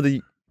job for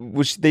the...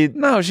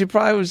 No, she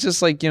probably was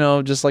just like, you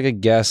know, just like a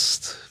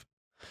guest.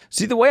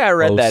 See, the way I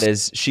read host. that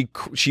is she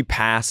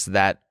passed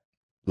that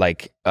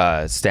like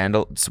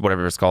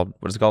whatever it's called.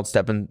 What is it called?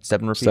 Step and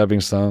repeat?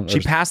 Stepping stone. She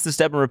passed the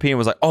step and repeat and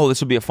was like, oh,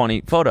 this would be a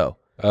funny photo.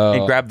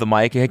 And grabbed the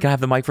mic. Hey, can I have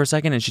the mic for a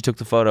second? And she took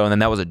the photo, and then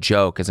that was a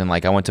joke, as in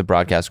like, I went to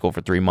broadcast school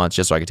for 3 months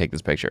just so I could take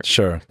this picture.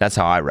 Sure. That's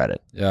how I read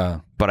it.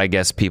 Yeah. But I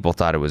guess people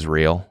thought it was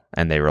real,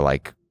 and they were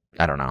like,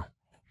 I don't know.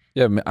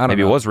 Yeah, I don't know.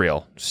 Maybe it was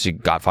real. She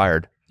got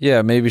fired.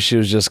 Yeah, maybe she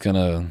was just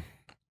gonna,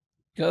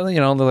 you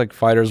know, they're like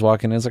fighters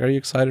walking in. It's like, are you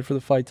excited for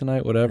the fight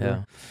tonight?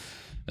 Whatever.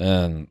 Yeah.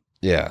 And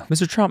yeah,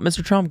 Mr. Trump,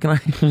 can I?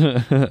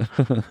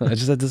 I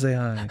just had to say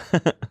hi.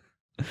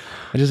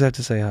 I just have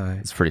to say hi.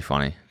 It's pretty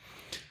funny.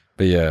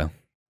 But yeah,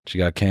 she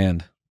got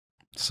canned.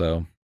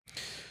 So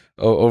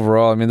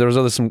overall, I mean, there was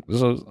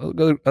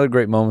other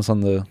great moments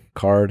on the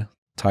card.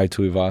 Tai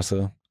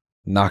Tuivasa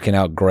knocking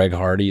out Greg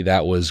Hardy.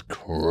 That was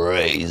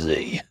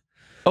crazy.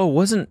 Oh,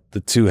 wasn't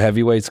the two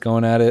heavyweights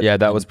going at it? Yeah,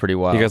 that was pretty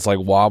wild. He gets like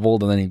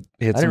wobbled and then he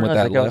hits him with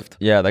that left.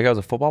 Yeah, that guy was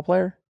a football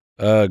player.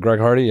 Greg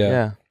Hardy.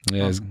 Yeah.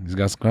 He's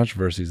got some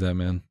controversies. That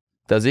man.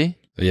 Does he?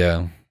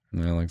 Yeah.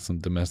 Like some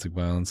domestic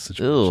violence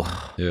situation.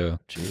 Ugh. Yeah.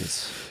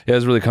 Jeez. Yeah, it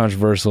was really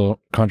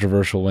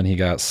controversial when he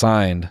got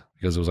signed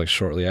because it was like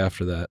shortly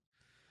after that.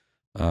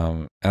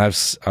 And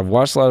I've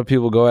watched a lot of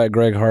people go at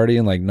Greg Hardy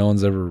and like no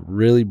one's ever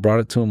really brought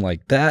it to him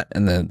like that.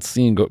 And then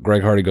seeing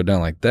Greg Hardy go down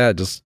like that,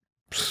 just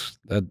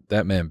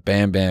that man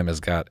Bam Bam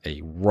has got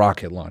a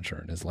rocket launcher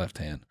in his left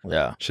hand.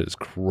 Yeah. Shit is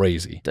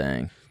crazy.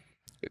 Dang.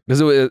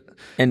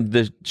 And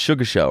the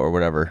Sugar Show or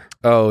whatever.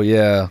 Oh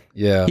yeah.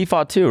 Yeah. He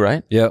fought too,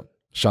 right? Yep.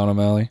 Sean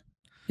O'Malley.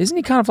 Isn't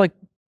he kind of like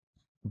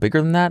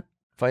bigger than that,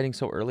 fighting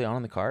so early on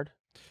in the card?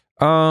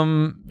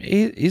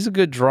 He's a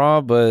good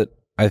draw, but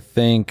I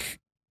think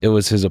it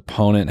was his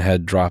opponent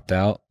had dropped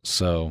out.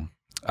 So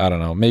I don't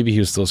know. Maybe he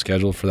was still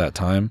scheduled for that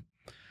time.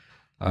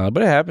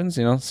 But it happens,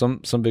 you know,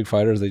 some big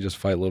fighters, they just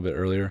fight a little bit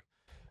earlier.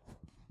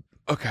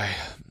 Okay.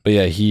 But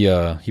yeah,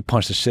 he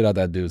punched the shit out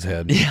that dude's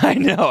head. Yeah, I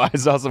know. I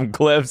saw some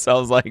clips. I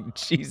was like,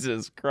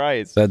 Jesus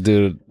Christ. That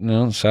dude,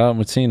 shout out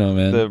Martino,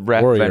 man. The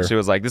ref Warrior. eventually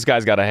was like, this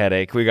guy's got a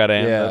headache. We got to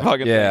end the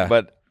fucking thing.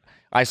 But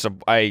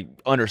I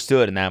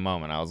understood in that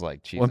moment. I was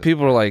like, Jesus. When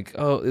people were like,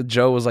 oh,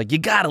 Joe was like, you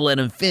got to let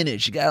him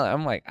finish.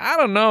 I'm like, I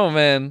don't know,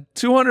 man.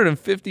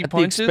 250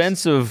 punches? At the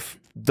expense of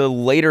the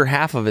later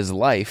half of his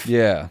life.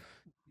 Yeah.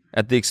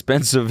 At the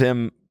expense of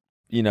him,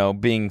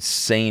 being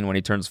sane when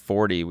he turns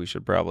 40, we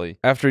should probably.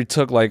 After he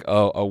took like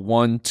a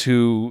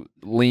 1-2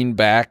 lean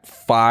back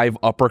 5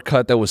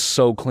 uppercut that was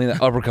so clean.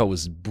 That uppercut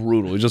was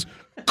brutal. It just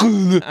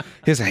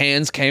his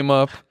hands came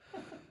up,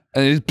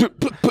 and he's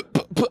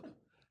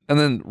and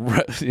then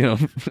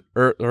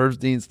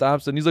Herbstein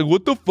stops and he's like,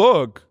 "What the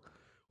fuck?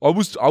 I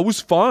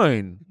was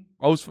fine.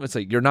 It's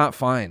like, you're not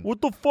fine.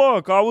 What the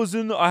fuck? I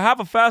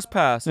have a fast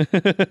pass.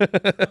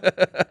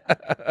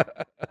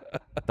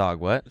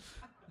 Dog, what?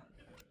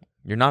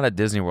 You're not at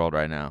Disney World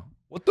right now.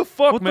 What the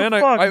fuck, man?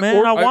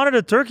 I wanted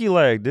a turkey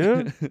leg,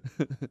 dude.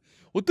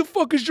 What the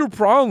fuck is your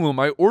problem?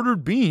 I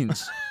ordered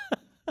beans.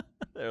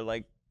 They're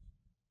like,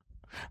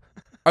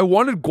 I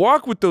wanted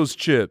guac with those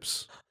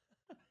chips.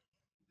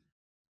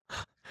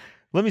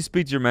 Let me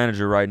speak to your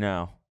manager right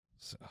now.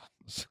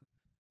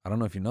 I don't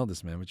know if you know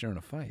this, man, but you're in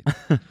a fight.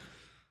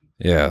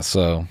 Yeah,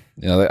 so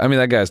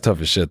that guy's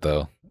tough as shit,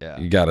 though. Yeah,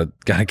 you gotta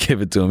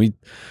give it to him.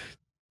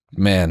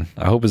 Man,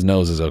 I hope his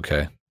nose is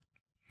okay.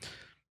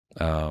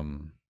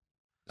 In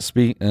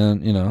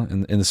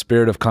the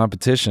spirit of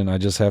competition, I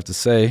just have to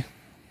say,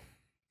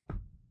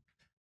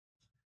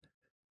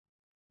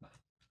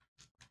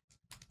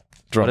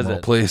 drum roll,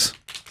 please.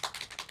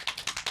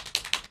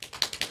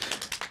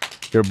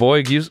 Your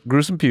boy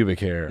grew some pubic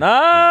hair.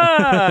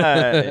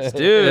 Nice,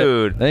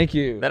 dude. Thank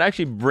you. That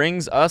actually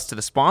brings us to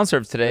the sponsor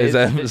of today's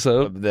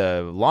episode,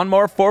 the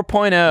Lawnmower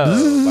 4.0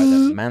 by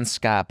the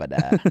Manscaped.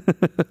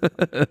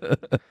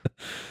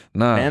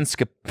 Nah.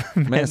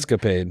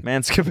 Manscapade.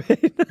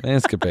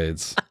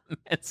 Manscapades.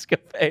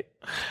 Manscapade.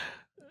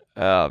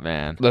 Oh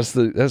man.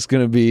 That's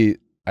gonna be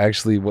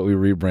actually what we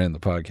rebrand the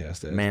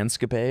podcast as.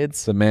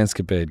 Manscapades? The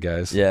Manscapade,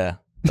 guys. Yeah.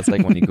 That's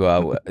like when you go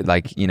out,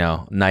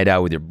 night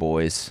out with your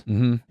boys.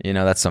 Mm-hmm.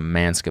 That's some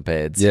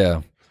manscapades. Yeah.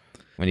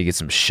 When you get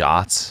some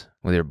shots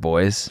with your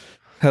boys.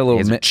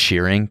 Hello,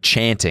 cheering,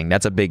 chanting.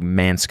 That's a big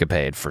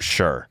manscapade for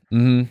sure.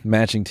 Mm-hmm.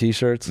 Matching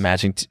T-shirts.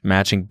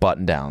 Matching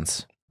button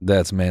downs.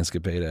 That's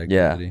manscapade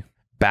activity. Yeah.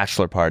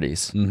 Bachelor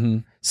parties. Mm-hmm.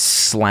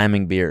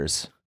 Slamming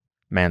beers.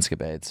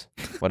 Manscapades.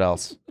 What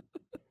else?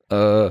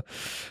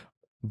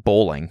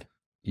 Bowling.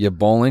 Yeah,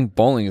 bowling.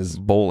 Bowling.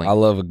 I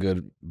love a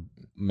good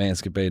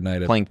Manscapade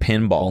night. Playing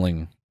pinball.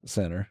 Bowling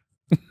center.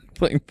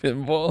 Playing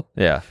pinball.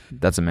 Yeah,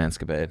 that's a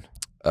Manscapade.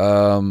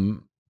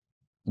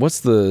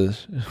 What's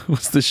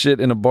the shit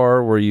in a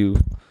bar where you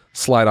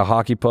slide a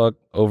hockey puck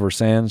over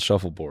sand?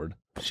 Shuffleboard.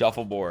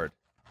 Shuffleboard.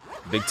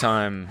 Big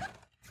time.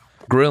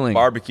 Grilling.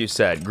 Barbecue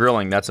set.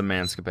 Grilling. That's a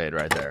Manscapade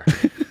right there.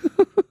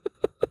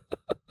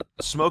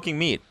 Smoking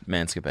meat.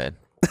 Manscapade.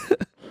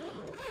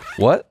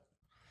 What?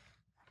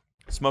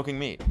 Smoking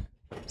meat.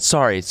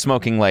 Sorry,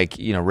 smoking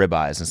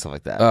ribeyes and stuff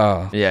like that.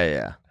 Oh. I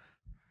Yeah.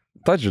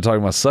 thought you were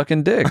talking about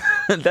sucking dick.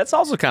 That's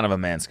also kind of a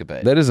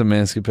Manscapade. That is a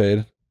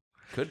Manscapade.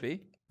 Could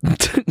be.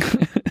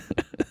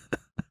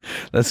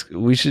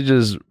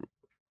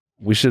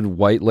 We should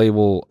white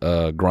label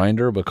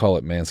Grinder, but call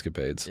it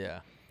Manscapades. Yeah.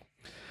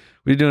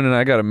 What are you doing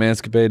tonight? I got a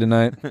Manscapade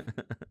tonight.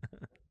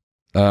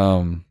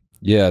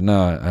 Yeah,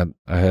 no,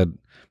 I had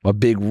my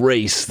big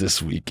race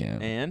this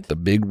weekend. And? The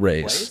big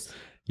race. Placed?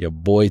 Your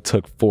boy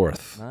took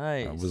 4th.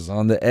 Nice. I was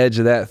on the edge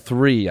of that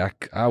 3.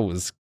 I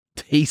was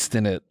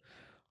tasting it.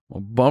 My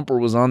bumper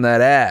was on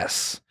that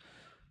ass.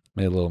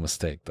 Made a little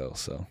mistake though,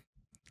 so.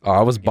 Oh,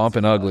 I was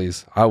bumping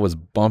uglies. I was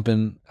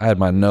bumping. I had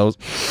my nose.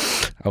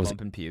 I was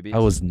bumping pubies. I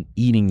was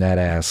eating that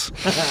ass.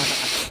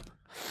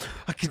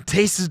 I can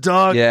taste his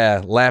dog.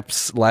 Yeah, lap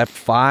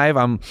 5.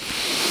 I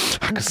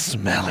could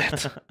smell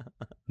it.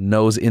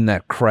 Nose in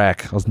that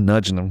crack. I was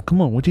nudging him.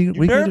 Come on, what are you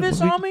nervous,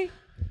 gonna, homie?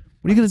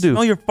 What are you gonna do?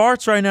 Smell your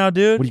farts right now,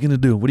 dude. What are you gonna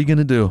do? What are you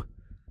gonna do?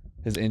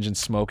 His engine's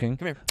smoking.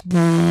 Come here.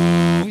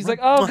 He's like,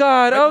 oh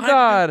God, oh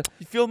God.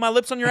 You feel my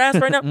lips on your ass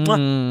right now?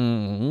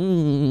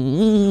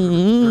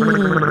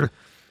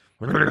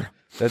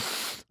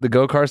 That's the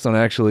go-karts don't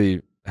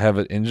actually have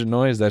an engine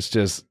noise. That's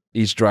just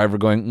each driver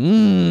going for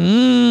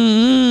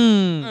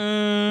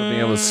being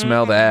able to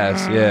smell the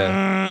ass.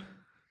 Yeah,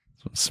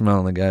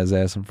 smelling the guy's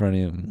ass in front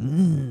of you.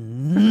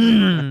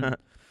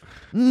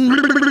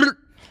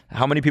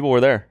 How many people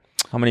were there?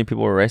 How many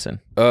people were racing?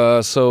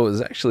 So it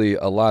was actually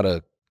a lot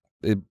of.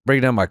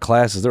 Break down my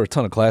classes. There were a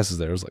ton of classes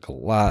there. It was like a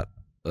lot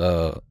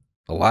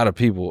of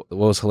people.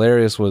 What was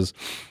hilarious was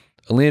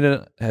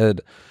Alina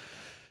had,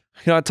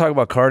 I talk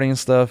about karting and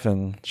stuff,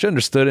 and she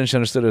understood it. And she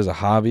understood it as a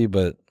hobby,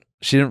 but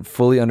she didn't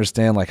fully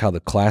understand like how the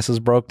classes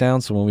broke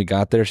down. So when we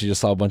got there, she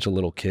just saw a bunch of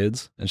little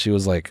kids, and she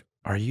was like,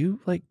 "Are you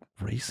like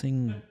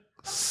racing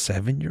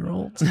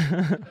 7-year-olds?"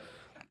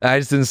 I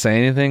just didn't say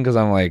anything because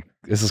I'm like,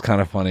 this is kind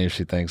of funny if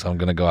she thinks I'm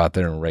gonna go out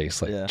there and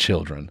race like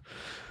children.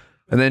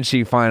 And then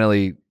she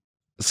finally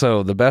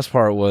So the best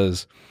part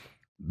was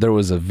there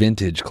was a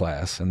vintage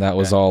class, and that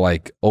was all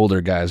like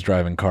older guys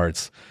driving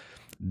karts.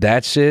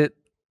 That shit,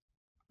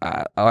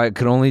 I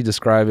could only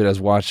describe it as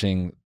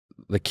watching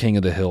the King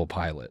of the Hill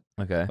pilot.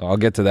 Okay. I'll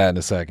get to that in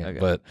a second. Okay.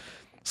 But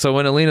so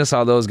when Alina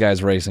saw those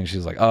guys racing,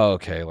 she's like, oh,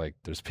 okay, like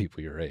there's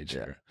people your age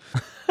here.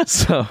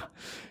 So,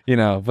 you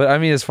know, but I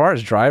mean, as far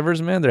as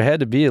drivers, man, there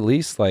had to be at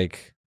least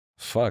like,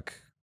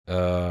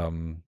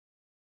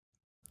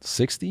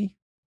 60?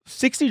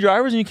 60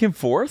 drivers and you came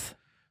fourth?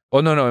 Oh,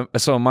 no.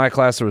 So in my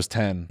class, there was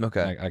 10.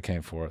 Okay. I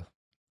came fourth.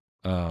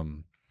 But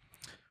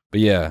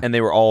yeah. And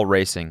they were all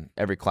racing.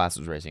 Every class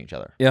was racing each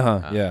other.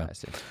 Yeah. Yeah. I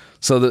see.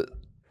 So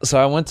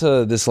I went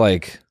to this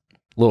like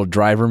little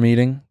driver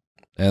meeting,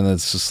 and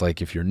it's just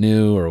like if you're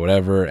new or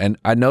whatever. And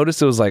I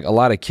noticed it was like a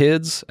lot of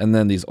kids and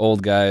then these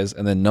old guys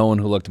and then no one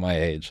who looked my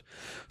age.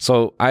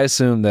 So I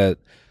assumed that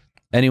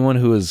anyone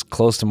who is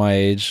close to my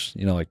age,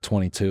 you know, like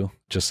 22,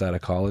 just out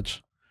of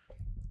college,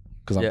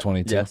 because I'm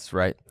 22. Yes,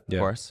 right. Yeah.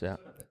 Of course,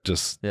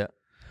 yeah.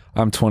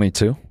 I'm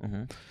 22.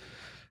 Mm-hmm.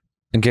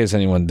 In case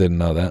anyone didn't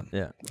know that.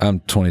 Yeah.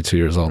 I'm 22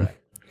 years old. Right.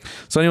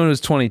 So anyone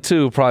who's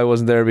 22 probably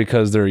wasn't there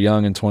because they're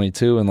young and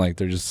 22 and like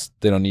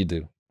they don't need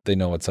to. They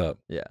know what's up.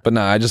 Yeah. But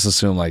no, I just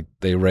assumed like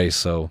they race,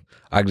 so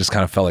I just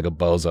kind of felt like a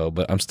bozo.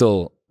 But I'm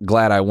still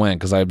glad I went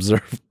because I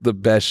observed the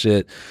best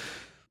shit.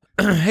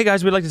 Hey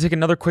guys, we'd like to take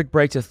another quick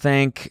break to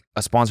thank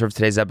a sponsor of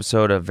today's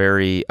episode, a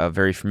very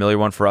familiar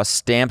one for us,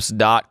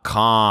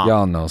 Stamps.com.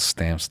 Y'all know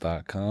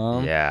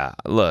Stamps.com. Yeah.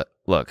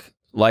 Look.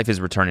 Life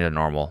is returning to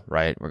normal,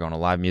 right? We're going to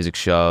live music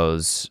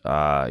shows.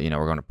 We're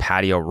going to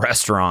patio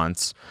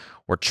restaurants.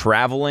 We're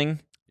traveling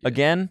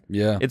again.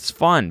 Yeah. It's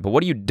fun. But what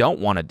do you don't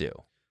want to do?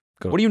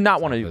 What do you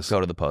not want to go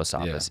to the post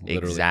office? Yeah,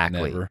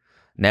 exactly.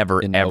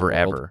 Never,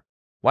 Ever.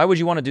 Why would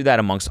you want to do that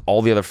amongst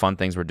all the other fun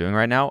things we're doing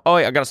right now? Oh,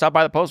 wait, I got to stop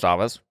by the post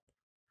office.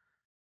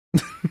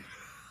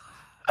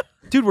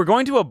 Dude, we're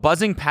going to a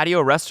buzzing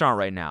patio restaurant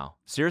right now.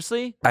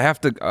 Seriously? I have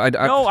to.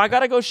 No, I got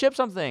to go ship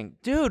something.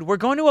 Dude, we're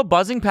going to a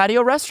buzzing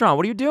patio restaurant.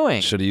 What are you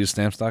doing? Should have used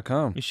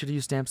Stamps.com. You should have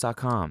used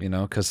Stamps.com. You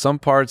know, because some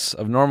parts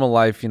of normal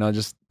life, you know,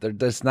 they're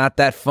just not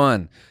that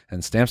fun.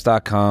 And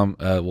Stamps.com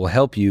will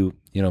help you,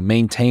 you know,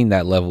 maintain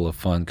that level of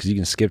fun because you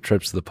can skip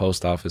trips to the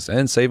post office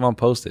and save on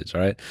postage,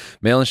 all right?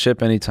 Mail and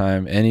ship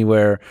anytime,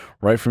 anywhere,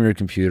 right from your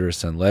computer.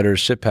 Send letters,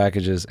 ship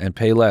packages, and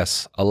pay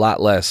less, a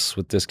lot less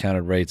with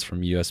discounted rates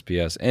from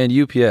USPS and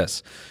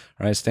UPS.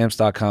 All right,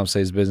 Stamps.com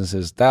saves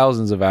businesses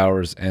thousands of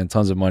hours and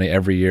tons of money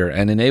every year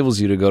and enables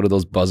you to go to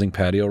those buzzing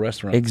patio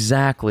restaurants.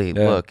 Exactly.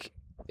 Yeah. Look,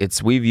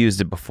 we've used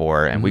it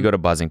before, and we go to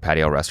buzzing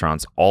patio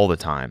restaurants all the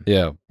time.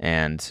 Yeah.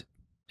 And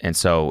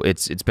so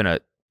it's been a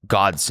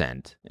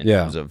godsend in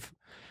terms of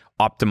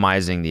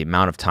optimizing the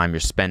amount of time you're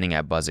spending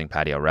at buzzing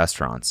patio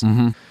restaurants.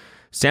 Mm-hmm.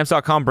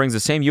 Stamps.com brings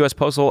the same U.S.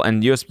 Postal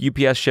and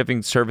UPS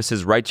shipping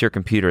services right to your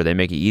computer. They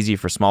make it easy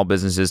for small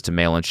businesses to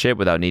mail and ship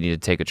without needing to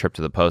take a trip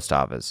to the post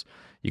office.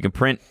 You can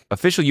print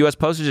official U.S.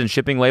 postage and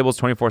shipping labels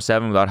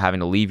 24/7 without having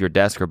to leave your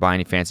desk or buy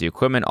any fancy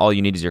equipment. All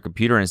you need is your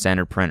computer and a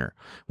standard printer.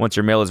 Once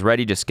your mail is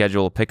ready, just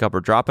schedule a pickup or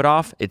drop it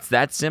off. It's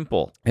that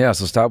simple. Yeah,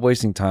 so stop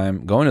wasting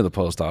time going to the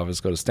post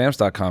office. Go to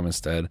Stamps.com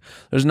instead.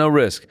 There's no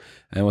risk.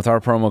 And with our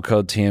promo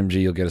code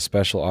TMG, you'll get a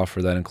special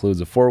offer that includes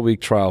a 4-week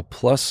trial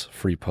plus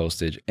free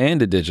postage and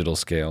a digital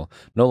scale.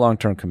 No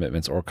long-term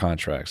commitments or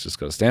contracts. Just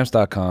go to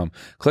Stamps.com,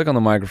 click on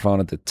the microphone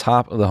at the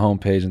top of the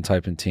homepage and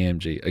type in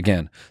TMG.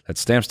 Again,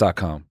 that's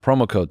Stamps.com,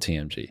 promo code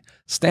TMG.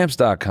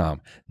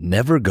 Stamps.com.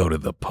 Never go to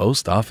the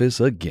post office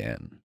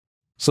again.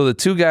 So the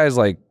two guys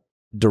like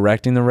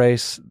directing the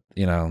race,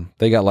 you know,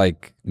 they got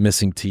like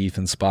missing teeth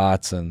and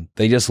spots and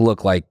they just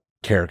look like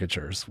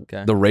caricatures.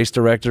 Okay. The race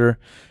director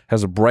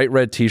has a bright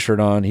red t-shirt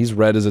on. He's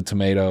red as a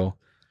tomato,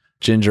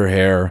 ginger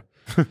hair.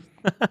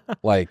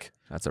 Like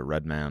that's a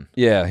red man.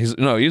 Yeah, he's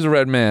a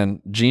red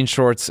man, jean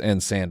shorts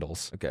and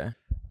sandals. Okay.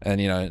 And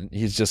you know,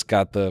 he's just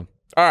got all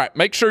right,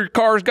 make sure your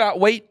car's got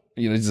weight.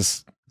 You know,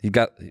 he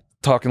got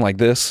talking like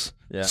this,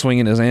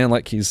 swinging his hand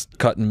like he's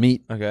cutting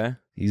meat. Okay.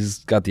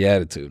 He's got the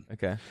attitude.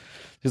 Okay.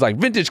 He's like,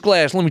 vintage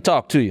glass, let me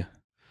talk to you.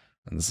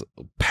 And this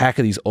pack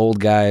of these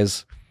old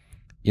guys,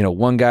 you know,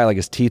 one guy, like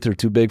his teeth are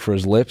too big for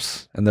his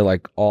lips and they're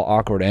like all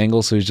awkward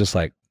angles. So he's just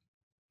like,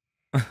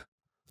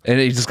 and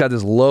he just got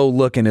this low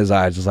look in his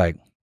eyes, just like,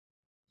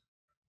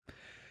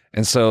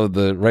 and so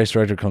the race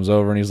director comes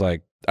over and he's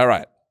like, all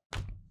right,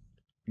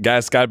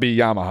 guys, got to be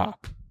Yamaha.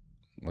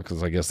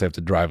 Because I guess they have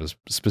to drive a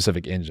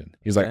specific engine.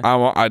 He's like,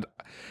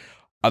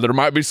 there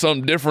might be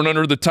something different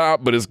under the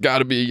top, but it's got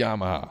to be a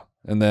Yamaha.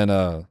 And then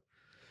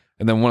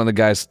one of the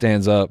guys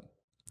stands up,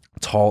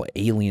 tall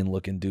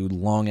alien-looking dude,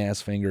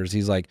 long-ass fingers.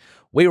 He's like,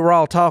 we were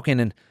all talking,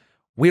 and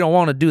we don't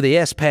want to do the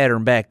S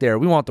pattern back there.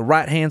 We want the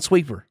right-hand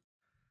sweeper.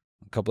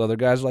 A couple other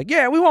guys are like,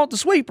 yeah, we want the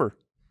sweeper.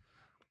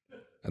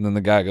 And then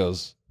the guy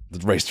goes,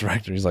 the race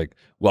director, he's like,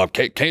 well, I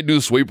can't do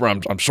the sweeper.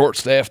 I'm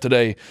short-staffed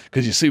today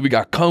because, you see, we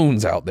got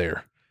cones out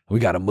there. We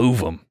got to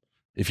move them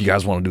if you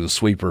guys want to do the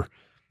sweeper.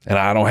 And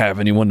I don't have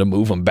anyone to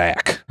move them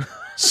back.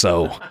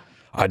 So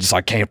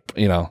I can't,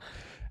 you know.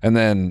 And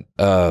then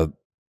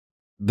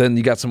then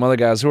you got some other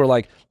guys who are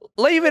like,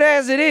 leave it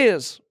as it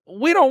is.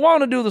 We don't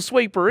want to do the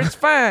sweeper. It's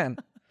fine.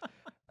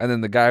 And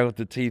then the guy with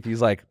the teeth,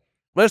 he's like,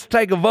 let's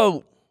take a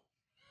vote.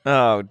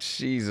 Oh,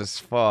 Jesus,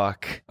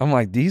 fuck. I'm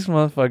like, these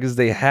motherfuckers,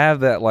 they have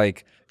that,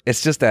 like,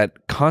 it's just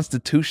that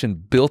constitution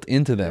built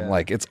into them.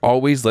 Like, it's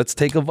always, let's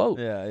take a vote.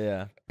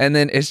 Yeah. And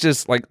then it's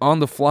just like on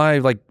the fly,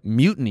 like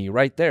mutiny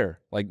right there.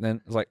 Like,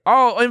 then it's like,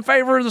 oh, in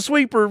favor of the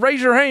sweeper,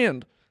 raise your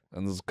hand.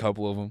 And there's a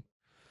couple of them.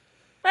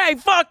 Hey,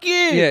 fuck you.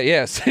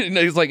 Yeah.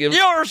 He's like,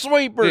 You're a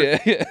sweeper.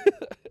 Yeah.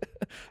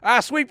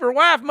 I sweep her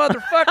wife,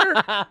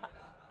 motherfucker.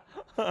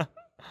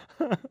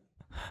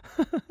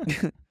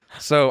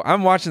 So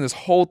I'm watching this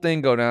whole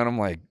thing go down. I'm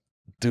like,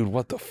 dude,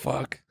 what the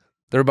fuck?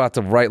 They're about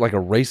to write like a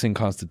racing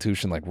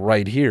constitution, like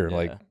right here. Yeah.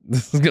 Like,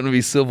 this is going to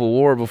be civil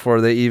war before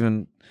they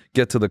even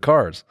get to the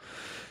cars.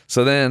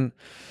 So then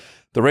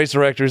the race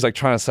director is like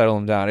trying to settle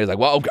them down. He's like,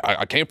 well, okay,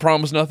 I can't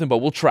promise nothing, but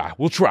we'll try.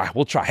 We'll try.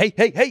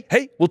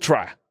 Hey, we'll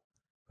try.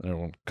 And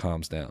everyone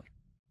calms down.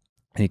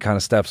 And he kind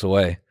of steps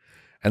away.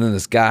 And then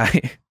this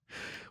guy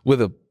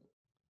with a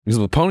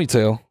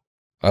ponytail.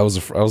 I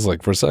was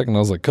like, for a second, I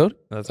was like, Cody?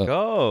 Let's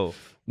go.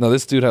 No,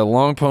 this dude had a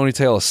long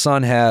ponytail, a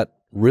sun hat,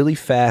 really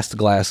fast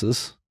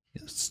glasses,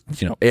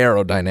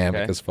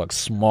 aerodynamic as fuck,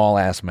 small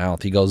ass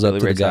mouth. He goes up to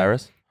the guy.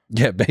 Cyrus?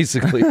 Yeah,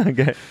 basically.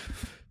 Okay.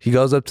 He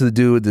goes up to the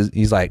dude.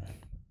 He's like,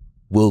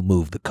 we'll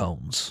move the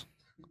cones.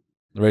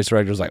 The race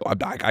director's like,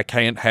 I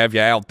can't have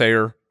you out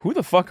there. Who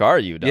the fuck are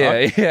you, dog?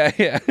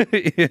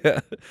 Yeah.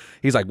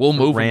 He's like, we'll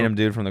move random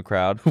dude from the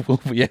crowd.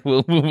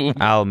 we'll move.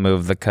 I'll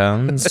move the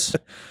cones.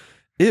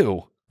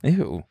 Ew.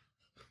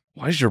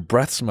 Why does your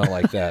breath smell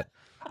like that?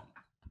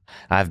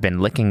 I've been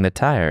licking the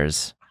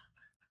tires.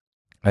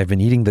 I've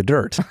been eating the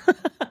dirt.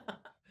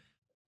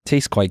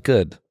 Tastes quite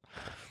good.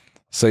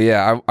 So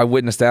yeah, I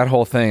witnessed that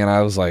whole thing, and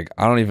I was like,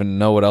 I don't even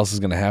know what else is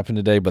going to happen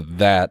today, but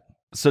that.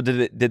 So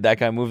did that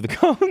guy move the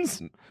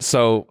cones?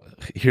 So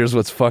here's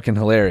what's fucking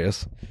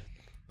hilarious.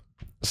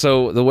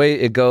 So the way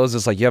it goes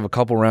is like you have a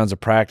couple rounds of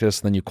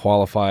practice, then you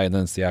qualify, and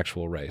then it's the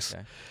actual race.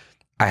 Okay.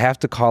 I have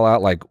to call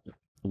out, like,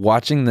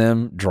 watching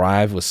them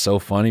drive was so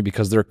funny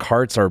because their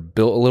carts are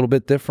built a little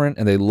bit different,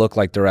 and they look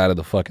like they're out of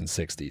the fucking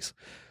 60s.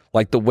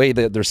 Like the way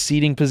that their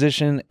seating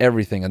position,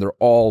 everything, and they're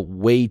all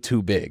way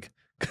too big.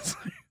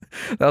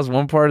 That was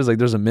one part, is like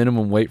there's a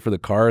minimum weight for the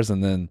cars,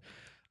 and then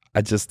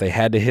they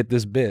had to hit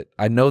this bit.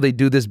 I know they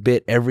do this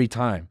bit every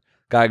time.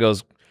 Guy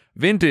goes,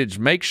 vintage,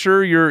 make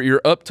sure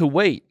you're up to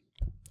weight.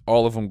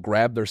 All of them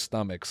grab their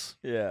stomachs.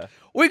 Yeah.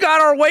 We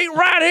got our weight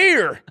right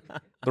here.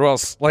 They're all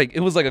like, it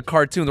was like a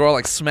cartoon. They're all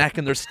like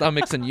smacking their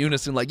stomachs in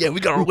unison, like, yeah, we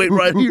got our weight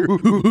right here.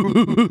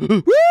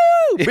 Woo!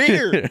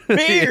 Beer.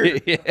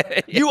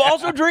 Yeah. You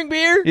also drink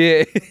beer?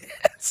 Yeah.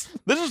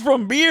 This is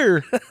from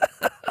beer.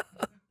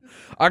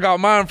 I got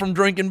mine from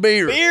drinking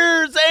beer.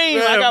 Beer, same.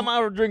 Yeah. I got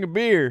mine from drinking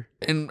beer.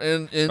 And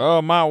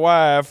oh, my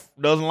wife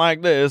doesn't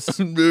like this.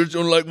 She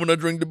don't like when I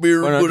drink the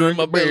beer and put it in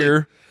my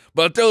beer.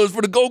 But I tell her it's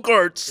for the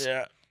go-karts.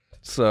 Yeah.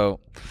 So,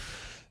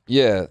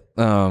 yeah.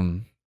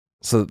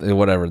 So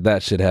whatever,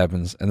 that shit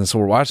happens. And then so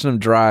we're watching them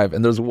drive,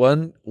 and there's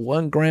one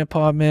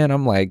grandpa, man,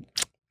 I'm like,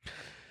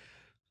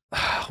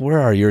 where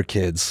are your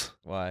kids?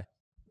 Why?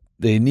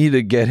 They need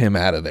to get him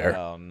out of there.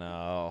 Oh,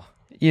 no.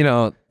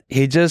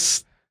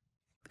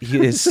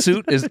 His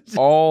suit is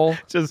all...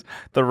 Just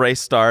the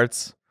race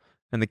starts,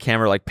 and the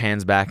camera like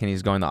pans back, and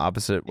he's going the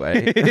opposite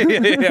way.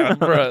 Yeah,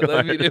 bro.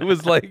 I mean, it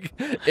was like...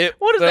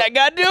 What is that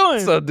guy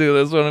doing? So, dude,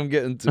 that's what I'm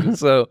getting to.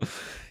 So...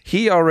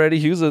 He was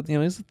he's a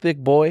thick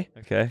boy.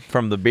 Okay.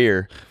 From the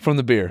beer.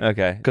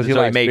 Okay. Because he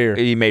likes beer.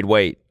 He made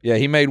weight. Yeah,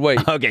 he made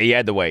weight. Okay, he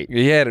had the weight.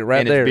 He had it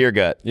right there. His beer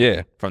gut.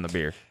 Yeah. From the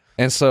beer.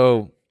 And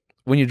so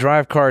when you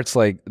drive karts,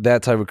 like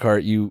that type of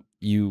kart,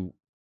 you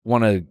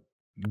want to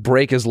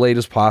brake as late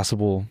as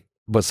possible.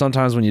 But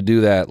sometimes when you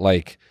do that,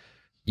 like,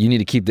 you need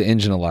to keep the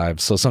engine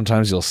alive. So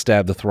sometimes you'll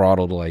stab the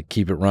throttle to like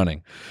keep it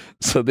running.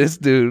 So this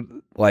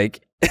dude,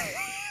 like,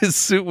 his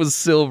suit was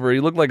silver. He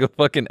looked like a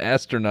fucking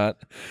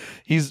astronaut.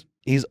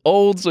 He's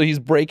old, so he's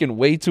braking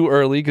way too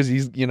early because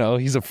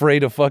he's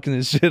afraid of fucking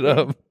his shit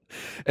up.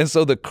 And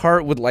so the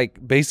cart would like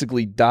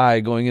basically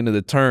die going into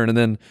the turn, and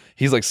then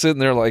he's like sitting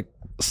there like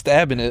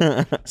stabbing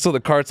it. So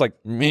the cart's like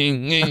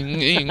and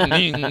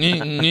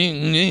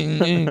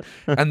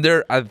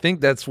I think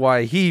that's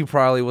why he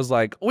probably was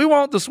like, we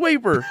want the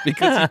sweeper,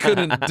 because he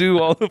couldn't do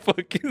all the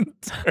fucking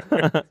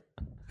turns.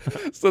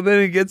 So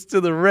then he gets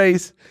to the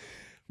race,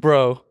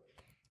 bro.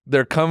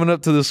 They're coming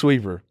up to the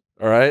sweeper,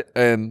 all right?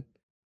 And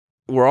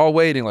we're all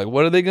waiting, like,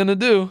 what are they going to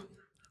do?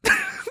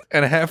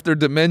 And half their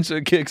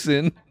dementia kicks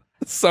in.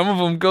 Some of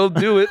them go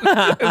do it,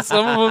 and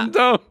some of them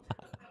don't.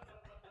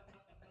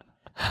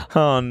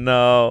 Oh,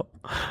 no.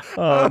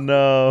 Oh,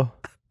 no.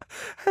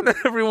 And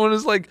everyone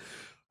is like,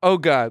 oh,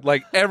 God.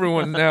 Like,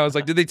 everyone now is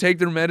like, did they take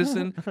their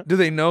medicine? Do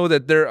they know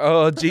that they're,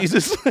 oh,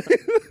 Jesus.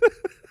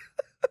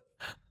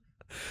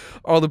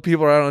 All the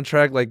people are out on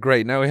track, like,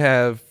 great. Now we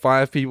have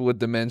 5 people with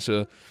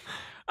dementia.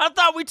 I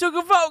thought we took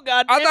a vote,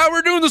 goddamn. I thought we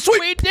were doing the sweep.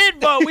 We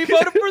did vote. We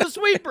voted for the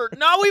sweeper.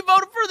 No, we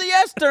voted for the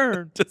yes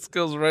turn. Just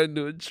goes right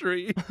into a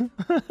tree.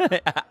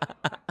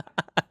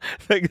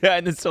 The guy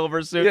in the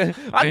silver suit. Yeah.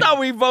 I thought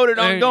we voted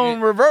on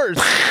going reverse.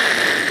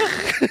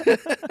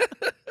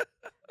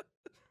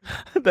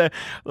 The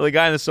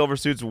guy in the silver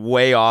suit's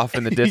way off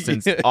in the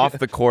distance, off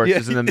the course,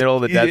 just in the middle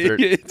of the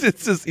desert.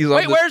 It's just,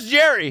 Wait, where's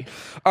Jerry?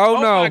 Oh,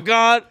 no. my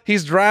God.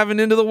 He's driving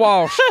into the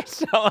wash.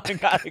 So I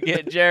gotta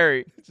get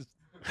Jerry.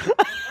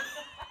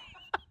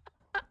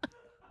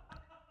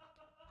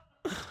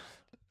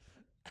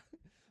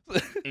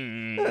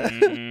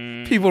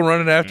 People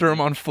running after him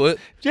on foot.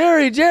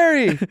 Jerry,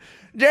 Jerry,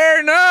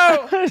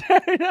 no!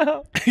 Jerry,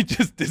 no. He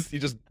just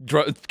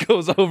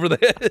goes over the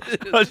head.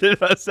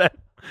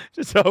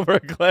 Just over a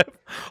cliff.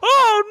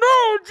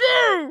 Oh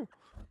no,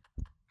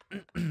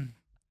 Jerry!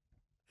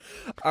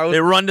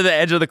 They run to the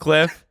edge of the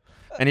cliff,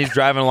 and he's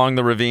driving along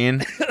the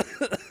ravine,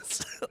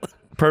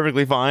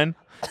 perfectly fine.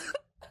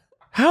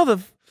 How the?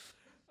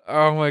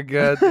 Oh my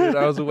God, dude!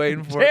 I was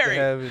waiting for it to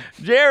happen.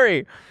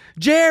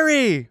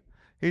 Jerry!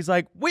 He's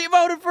like, we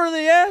voted for the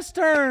S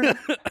turn.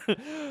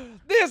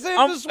 This is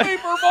the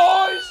sweeper,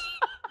 boys.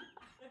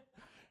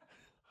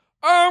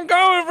 I'm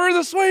going for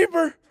the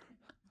sweeper.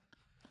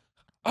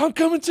 I'm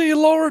coming to you,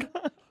 Lord.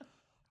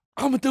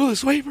 I'm gonna do the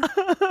sweeper.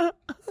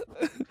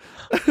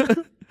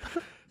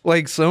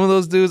 Like some of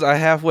those dudes, I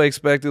halfway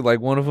expected like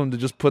one of them to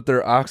just put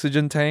their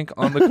oxygen tank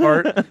on the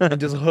cart and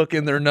just hook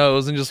in their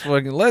nose and just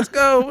fucking, let's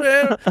go,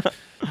 man.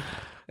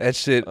 That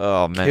shit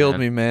killed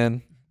me,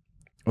 man.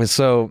 And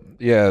so,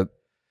 yeah,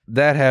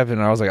 that happened.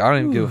 And I was like, I don't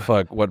even give a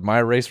fuck what my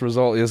race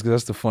result is because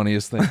that's the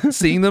funniest thing.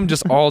 Seeing them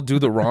just all do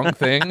the wrong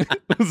thing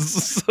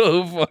was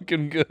so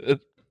fucking good.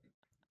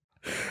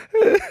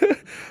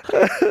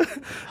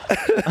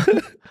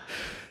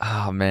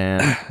 Oh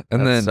man,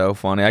 and that's so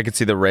funny. I could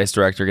see the race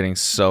director getting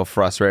so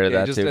frustrated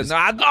at that too.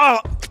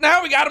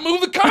 Now we got to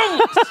move the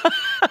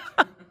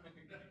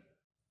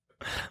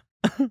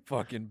cones.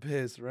 Fucking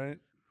pissed, right?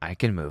 I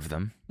can move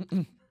them.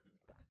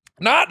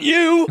 Not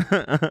you.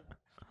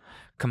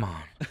 Come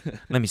on,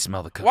 let me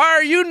smell the cones. Why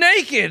are you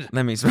naked?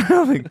 Let me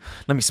smell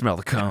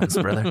the cones,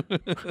 brother.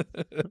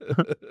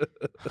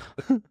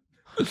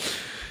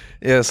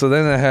 Yeah, so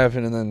then that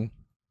happened, and then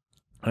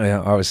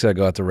obviously I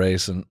go out to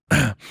race, and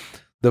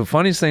the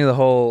funniest thing of the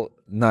whole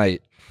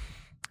night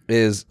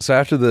is, so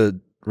after the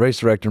race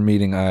director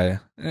meeting,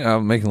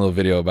 I'm making a little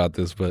video about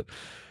this, but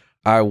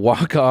I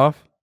walk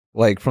off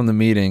like from the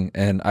meeting,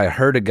 and I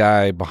heard a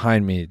guy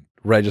behind me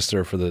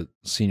register for the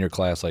senior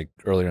class like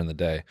earlier in the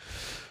day.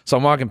 So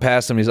I'm walking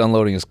past him, he's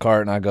unloading his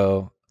cart, and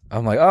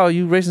I'm like, oh,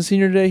 you racing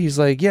senior today? He's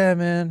like, yeah,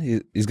 man.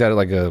 He's got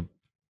like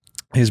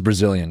he's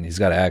Brazilian. He's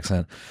got an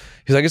accent.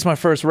 He's like, it's my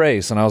first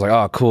race. And I was like,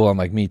 oh, cool. I'm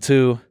like, me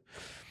too.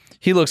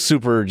 He looks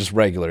super just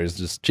regular. He's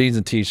just jeans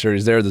and t-shirt.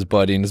 He's there with his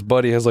buddy, and his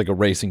buddy has like a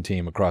racing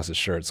team across his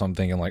shirt. So I'm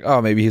thinking like,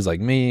 oh, maybe he's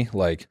like me.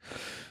 Like,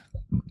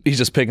 he's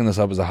just picking this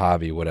up as a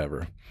hobby,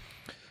 whatever.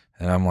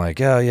 And I'm like,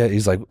 yeah.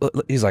 He's like,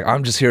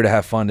 I'm just here to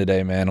have fun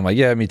today, man. I'm like,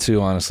 yeah, me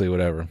too, honestly,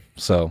 whatever.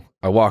 So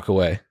I walk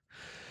away,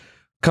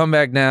 come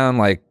back down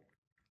like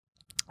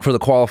for the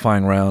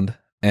qualifying round,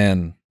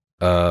 and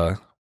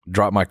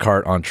drop my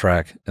cart on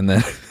track. And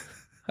then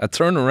I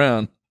turn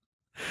around.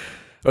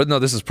 Or no,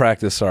 this is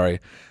practice, sorry.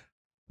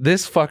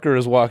 This fucker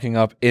is walking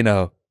up in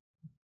a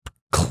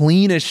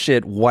clean as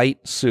shit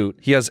white suit.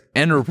 He has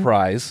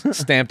Enterprise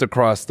stamped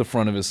across the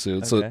front of his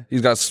suit. Okay. So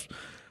he's got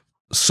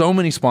so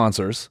many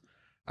sponsors.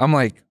 I'm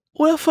like,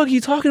 what the fuck are you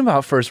talking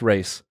about, first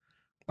race?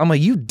 I'm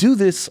like, you do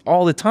this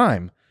all the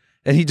time.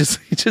 And he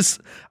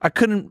just I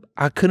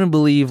couldn't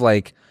believe,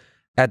 like,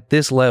 at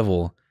this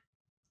level,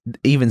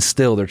 even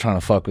still they're trying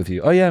to fuck with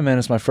you. Oh yeah, man,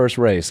 it's my first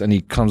race. And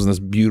he comes in this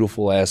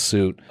beautiful ass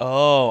suit.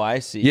 Oh, I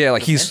see. Yeah,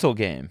 like he's mental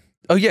game.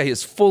 Oh yeah,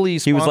 he's fully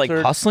sponsored. He was like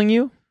hustling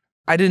you?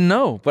 I didn't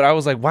know, but I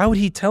was like, why would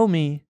he tell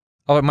me?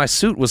 Oh, my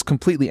suit was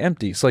completely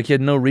empty. So like he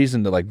had no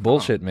reason to like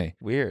bullshit me.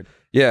 Weird.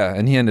 Yeah,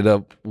 and he ended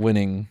up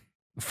winning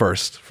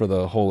first for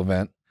the whole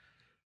event.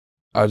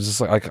 I was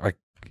just like,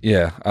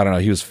 yeah, I don't know.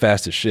 He was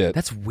fast as shit.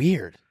 That's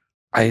weird.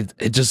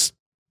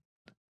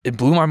 It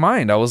blew my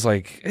mind. I was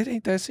like, it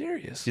ain't that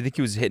serious. Do you think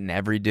he was hitting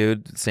every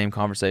dude? Same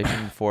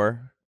conversation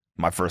before?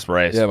 My first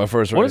race. Yeah, my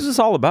first race. What is this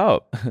all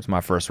about? It's my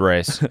first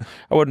race.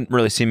 I wouldn't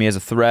really see me as a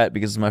threat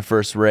because it's my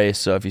first race.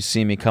 So if you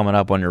see me coming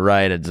up on your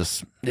right,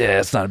 yeah,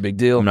 it's not a big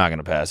deal. I'm not going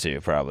to pass you,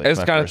 probably. It's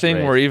the kind of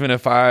thing where even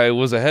if I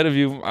was ahead of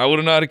you, I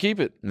wouldn't know how to keep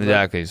it.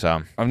 Exactly.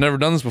 So I've never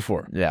done this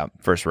before. Yeah,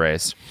 first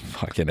race.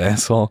 Fucking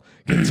asshole.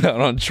 Gets out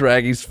on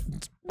track. He's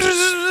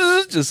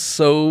just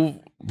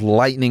so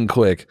lightning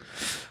quick.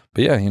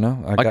 But yeah, you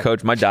know,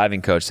 my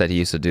diving coach said he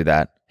used to do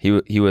that.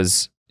 He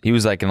was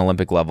like an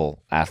Olympic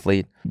level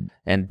athlete,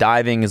 and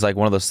diving is like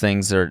one of those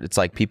things that it's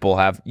like people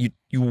have you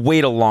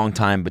wait a long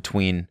time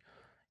between,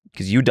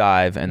 because you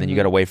dive and then you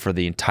got to wait for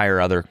the entire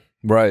other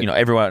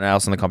everyone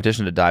else in the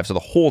competition to dive. So the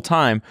whole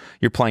time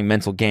you're playing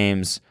mental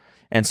games,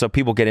 and so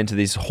people get into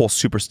these whole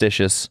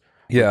superstitious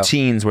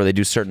routines where they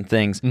do certain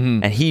things.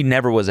 And he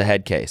never was a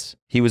head case.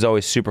 He was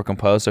always super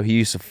composed, so he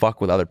used to fuck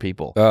with other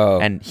people.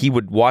 And he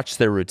would watch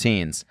their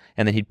routines,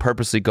 and then he'd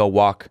purposely go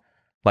walk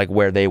like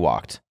where they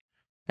walked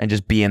and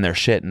just be in their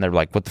shit, and they're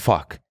like, what the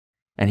fuck?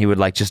 And he would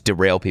like just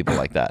derail people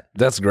like that.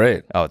 That's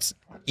great. Oh, it's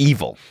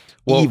Evil.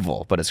 Well-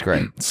 Evil, but it's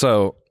great.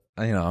 So,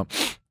 you know,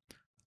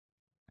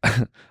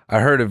 I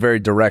heard a very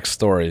direct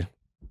story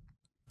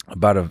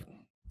about a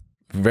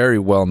very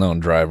well-known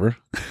driver.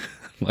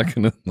 not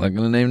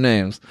gonna name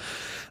names,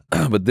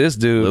 but this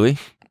dude, Louis?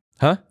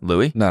 huh?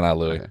 Louis? No, not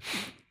Louis. Okay.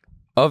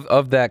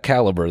 Of that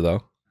caliber,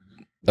 though.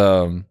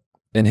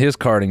 In his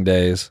karting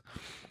days,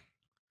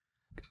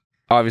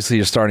 obviously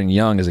you're starting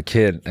young as a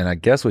kid, and I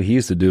guess what he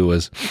used to do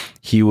was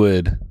he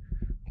would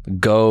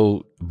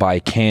go buy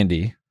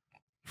candy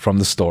from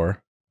the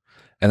store,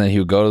 and then he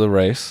would go to the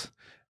race,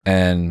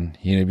 and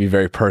he'd be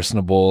very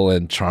personable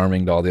and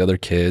charming to all the other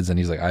kids, and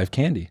he's like, I have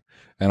candy.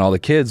 And all the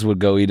kids would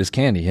go eat his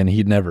candy, and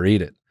he'd never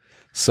eat it.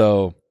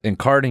 So in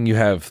karting, you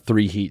have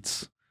 3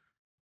 heats.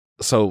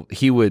 So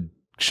he would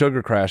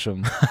sugar crash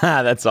them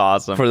That's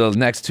awesome. for those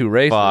next 2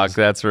 races. Fuck,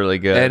 that's really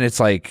good. And it's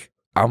like,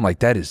 I'm like,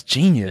 that is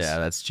genius. yeah,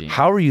 that's genius.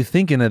 How are you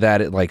thinking of that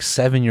at like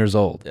 7 years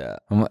old? Yeah.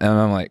 And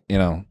I'm like, you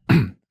know,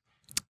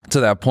 to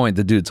that point,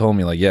 the dude told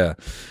me like, yeah,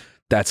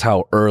 that's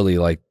how early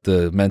like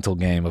the mental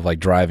game of like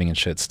driving and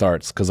shit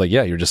starts. Cause like,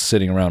 yeah, you're just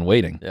sitting around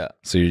waiting. Yeah.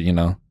 So you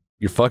know,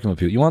 you're fucking with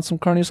people. You want some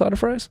carne asada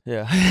fries?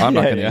 Yeah. I'm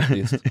not gonna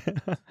eat these.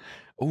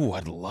 Ooh,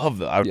 I'd love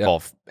that. I would Yeah.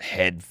 fall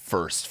head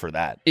first for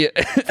that. Yeah.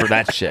 For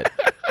that shit.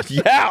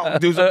 Yeah, I'll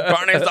do some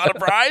carne asada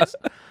fries.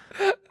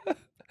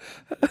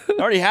 I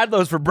already had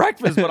those for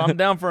breakfast, but I'm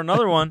down for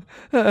another one.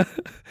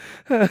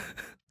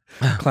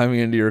 Climbing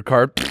into your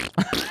car.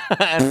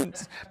 And,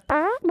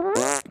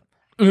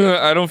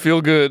 I don't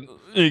feel good.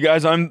 you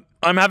guys, I'm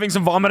having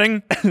some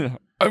vomiting.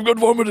 I've got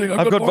vomiting.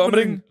 I've got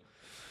vomiting.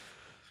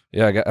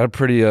 Yeah, I got a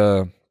pretty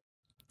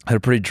had a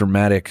pretty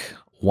dramatic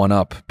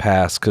one-up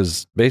pass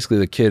because basically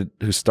the kid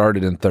who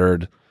started in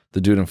 3rd,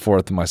 the dude in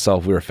 4th, and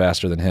myself, we were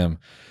faster than him.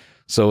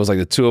 So it was like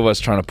the 2 of us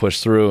trying to push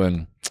through,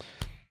 and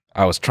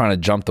I was trying to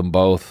jump them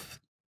both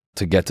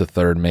to get to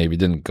 3rd. Maybe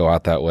didn't go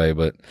out that way,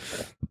 but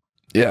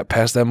yeah,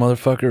 past that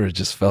motherfucker, it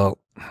just felt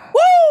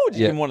Woo! Did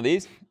you Yeah. give him one of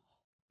these?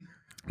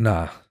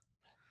 nah.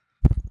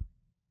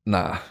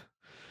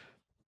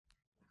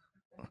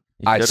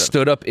 You I should've.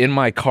 stood up in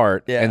my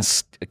cart Yeah.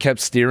 and kept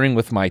steering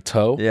with my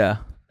toe. Yeah.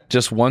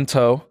 Just one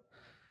toe,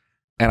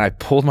 and I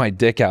pulled my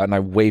dick out and I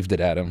waved it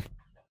at him.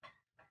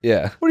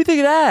 Yeah, What do you think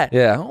of that?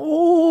 yeah.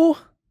 Oh,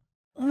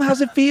 how's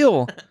it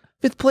feel?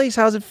 5th place,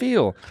 how's it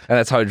feel? And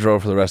that's how I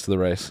drove for the rest of the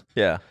race,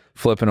 Yeah.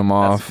 flipping him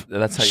off,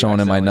 That's how you showing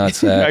him my accidentally-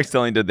 nutsack. You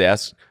accidentally did the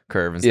S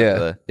curve instead Yeah, of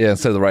the yeah.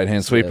 Instead of the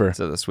right-hand sweeper.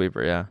 So the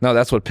sweeper, yeah. No,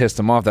 that's what pissed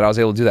him off. That I was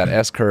able to do that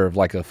S curve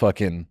like a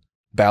fucking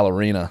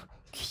ballerina.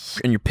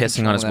 And you're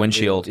pissing on his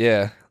windshield.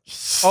 Yeah.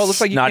 Oh, it looks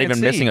like you not can't even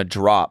see. missing a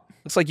drop.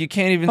 Looks like you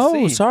can't even Oh,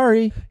 see.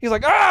 sorry. He's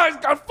like, he's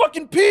got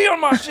fucking pee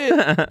on my shit.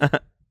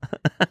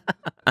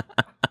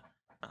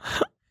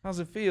 How's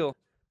it feel?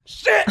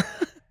 Shit!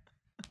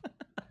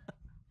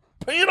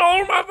 Peeing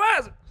all over my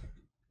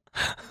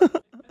visor.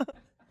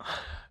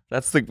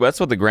 That's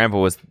what the grandpa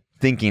was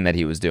thinking that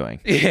he was doing.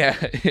 Yeah.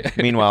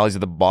 Meanwhile, he's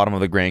at the bottom of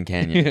the Grand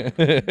Canyon.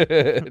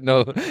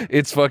 No,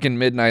 it's fucking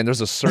midnight and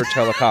there's a search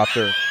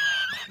helicopter.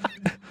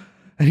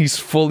 And he's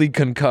fully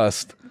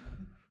concussed.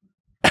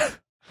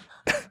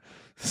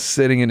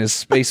 Sitting in his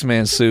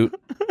spaceman suit.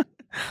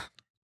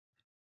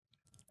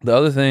 The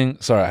other thing,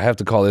 sorry, I have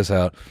to call this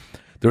out.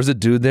 There was a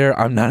dude there.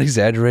 I'm not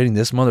exaggerating.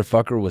 This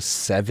motherfucker was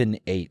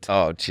 7'8".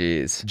 Oh,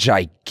 jeez.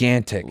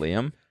 Gigantic.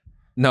 Liam?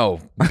 No,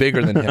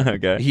 bigger than him.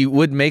 Okay. He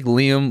would make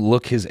Liam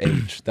look his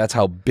age. That's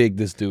how big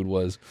this dude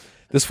was.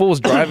 This fool was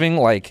driving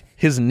like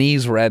his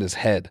knees were at his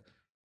head.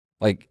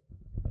 Like,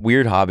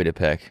 Weird hobby to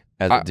pick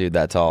as a dude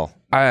that tall.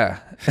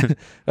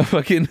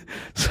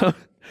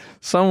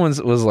 Someone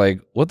was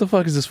like, "What the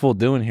fuck is this fool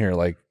doing here?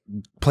 Like,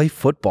 play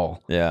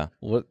football." Yeah.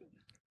 What?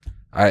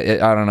 I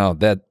don't know.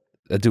 That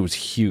dude was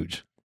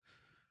huge.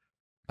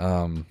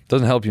 Doesn't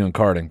help you in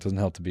karting. Doesn't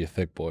help to be a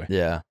thick boy.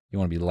 Yeah. You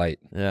want to be light.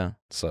 Yeah.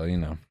 So you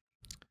know.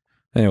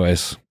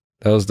 Anyways,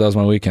 that was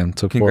my weekend.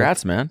 Took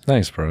Congrats, man.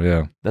 Thanks, bro.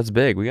 Yeah, That's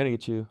big. We got to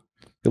get you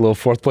a little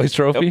 4th place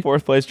trophy. a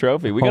 4th place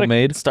trophy. We got to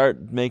Homemade.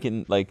 start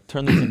making, like,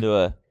 turn this into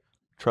a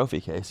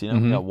trophy case. You know,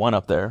 we Mhm. got one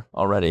up there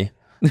already.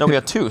 No, we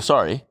got 2.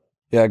 Sorry.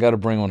 Yeah, I got to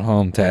bring one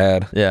home to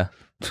add Yeah.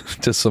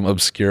 to some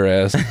obscure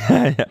ass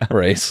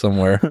race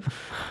somewhere.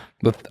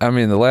 But I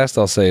mean, the last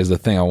I'll say is the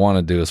thing I want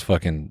to do is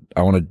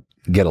I want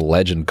to get a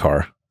legend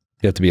car.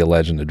 You have to be a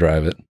legend to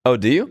drive it. Oh,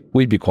 do you?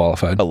 We'd be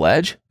qualified. A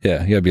ledge?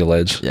 Yeah, you gotta be a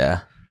ledge.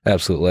 Yeah.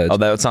 Absolute ledge. Oh,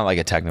 that's not like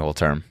a technical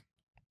term.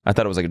 I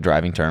thought it was like a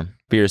driving term.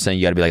 But you're saying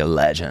you got to be like a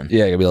legend.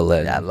 Yeah, you gotta be a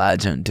legend. Yeah,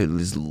 legend, dude.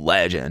 This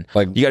legend.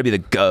 Like, You got to be the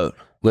GOAT.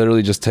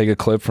 literally just take a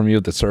clip from you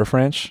at the surf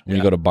ranch. When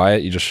you go to buy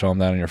it, you just show them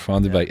that on your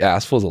phone. They'd be like, yeah,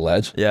 this fool's a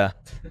ledge. Yeah.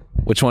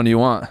 Which one do you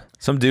want?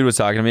 Some dude was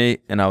talking to me,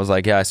 and I was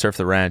like, yeah, I surf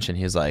the ranch. And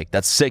he was like,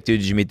 that's sick, dude.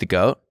 Did you meet the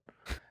GOAT?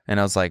 And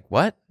I was like,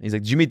 what? He's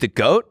like, did you meet the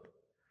GOAT?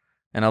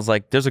 And I was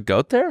like, there's a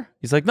goat there?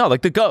 He's like, no,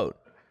 like the GOAT.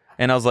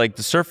 And I was like,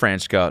 the surf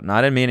ranch goat. No,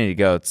 I didn't mean any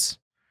goats.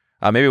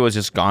 Maybe it was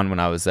just gone when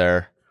I was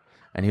there.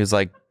 And he was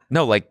like,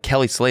 no, like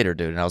Kelly Slater,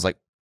 dude. And I was like,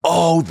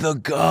 oh, the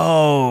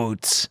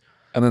GOAT.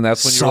 And then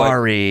that's when you're like,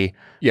 Sorry.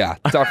 yeah,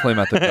 definitely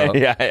met the goat.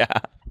 Yeah, yeah.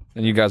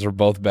 And you guys were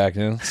both back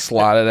in,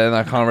 slotted in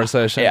that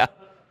conversation. Yeah.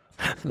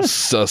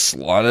 So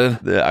slotted.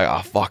 Yeah, I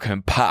got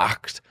fucking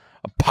packed.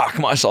 I packed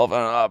myself in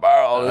a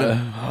barrel.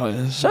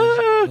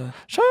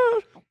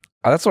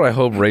 That's what I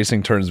hope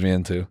racing turns me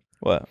into.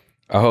 What?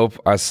 I hope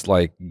I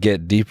like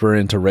get deeper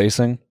into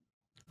racing.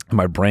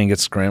 My brain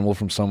gets scrambled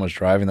from so much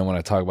driving. Then when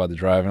I talk about the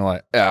driving, I'm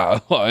like,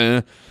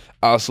 yeah,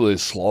 absolutely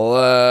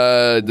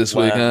slide this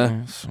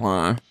weekend.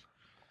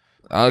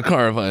 I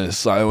can't find it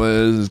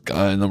sideways.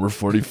 Guy number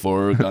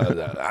 44 got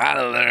that out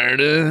of there,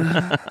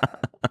 dude.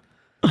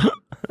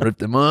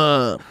 Ripped him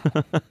up.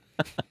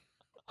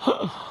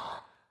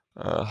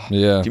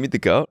 Yeah. Did you meet the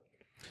goat?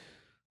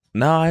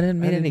 No, I didn't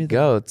meet any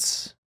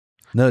goats.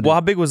 No. Well,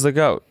 how big was the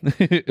goat?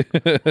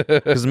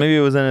 Because maybe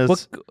it was in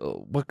his.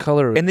 What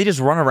color? And they just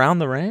run around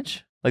the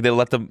ranch. Like they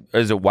let them.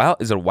 Is it wild?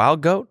 Is it a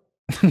wild goat?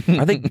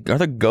 Are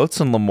there goats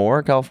in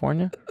Lemoore,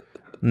 California?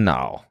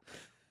 No.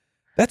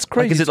 That's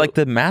crazy. Like, is it like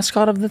the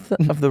mascot of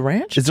the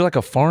ranch? Is there like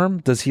a farm?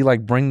 Does he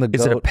like bring the goat?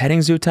 Is it a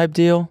petting zoo type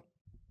deal?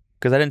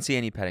 Because I didn't see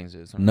any petting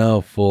zoos.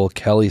 No, full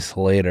Kelly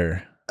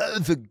Slater.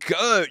 The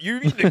goat. You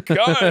mean the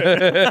goat?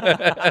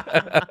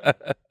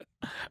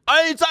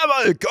 I ain't talking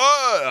about the goat.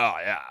 Oh,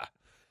 yeah.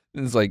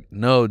 It's like,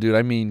 no, dude,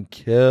 I mean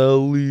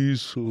Kelly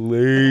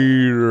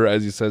Slater.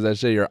 As he says that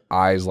shit, your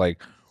eyes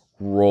like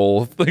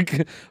roll. Like,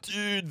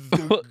 dude,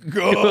 the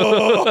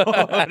goat.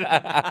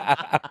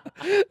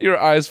 Your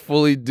eyes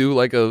fully do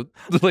like a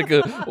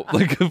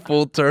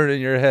full turn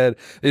in your head.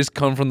 They just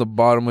come from the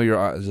bottom of your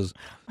eyes. Just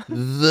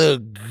the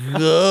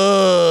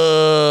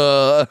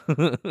goat.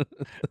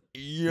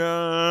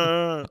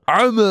 Yeah.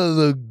 I'm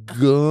the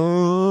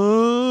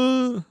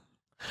goat.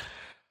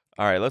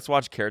 All right, let's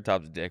watch Carrot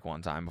Top's dick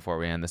one time before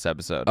we end this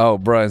episode. Oh,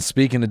 bro, and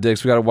speaking of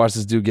dicks, we got to watch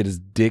this dude get his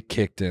dick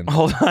kicked in.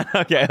 Hold on.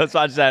 Okay, let's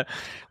watch that.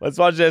 Let's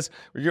watch this.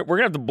 We're going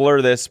to have to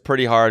blur this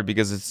pretty hard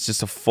because it's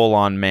just a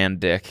full-on man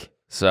dick.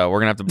 So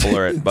we're going to have to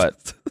blur it,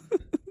 but...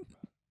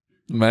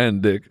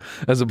 Man dick,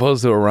 as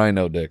opposed to a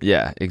rhino dick.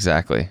 Yeah,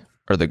 exactly.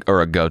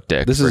 Or a goat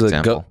dick, this for is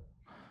example.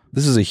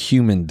 This is a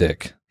human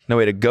dick. No,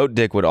 wait, a goat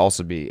dick would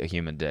also be a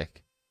human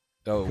dick.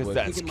 Oh, because what?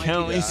 that's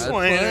Kelly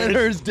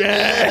Slater's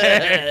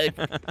dick.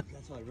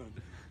 That's how I run.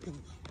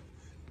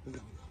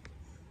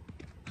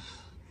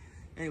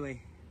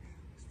 Anyway,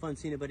 it's fun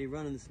seeing everybody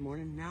running this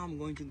morning. Now I'm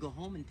going to go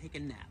home and take a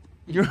nap.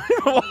 You're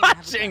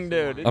watching,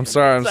 dude. I'm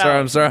sorry. I'm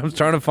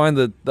trying to find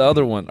the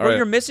other one. All right.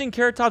 You're missing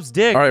Carrot Top's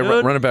dick. All right,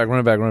 dude. run it back.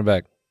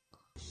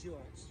 Sure.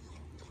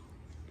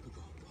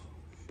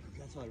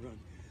 That's how I run.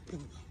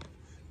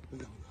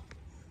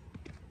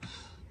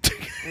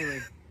 Anyway,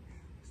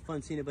 it's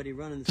fun seeing everybody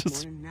running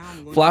this morning. Now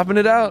I'm going flopping to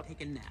it out.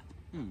 take a nap.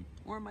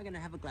 Or am I going to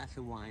have a glass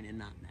of wine and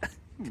not nap?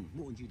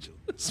 What would you do?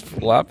 Just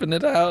flopping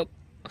it out.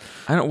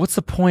 I don't. What's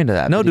the point of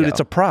that? No, video? dude, it's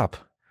a prop.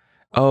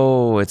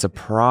 Oh, it's a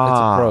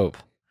prop.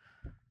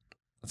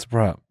 It's a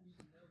prop.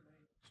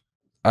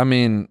 I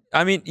mean,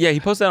 yeah, he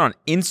posted that on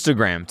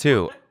Instagram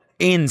too.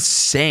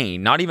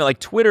 Insane. Not even like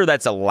Twitter.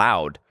 That's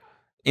allowed.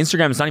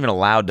 Instagram is not even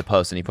allowed to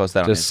post, and he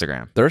posted that on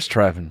Instagram. Thirst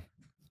trapping.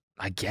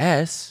 I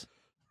guess.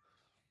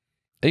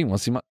 Hey, you want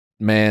to see my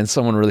man?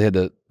 Someone really had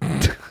to.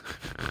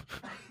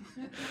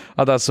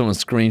 I thought someone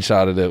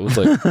screenshotted it. It was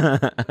like,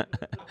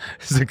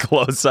 is it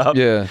close up?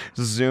 Yeah,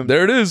 zoom.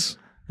 There it is.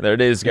 There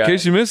it is, guys. In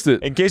case you missed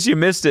it. In case you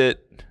missed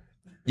it,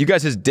 you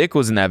guys, his dick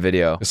was in that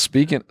video.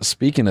 Speaking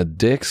of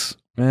dicks,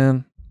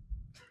 man,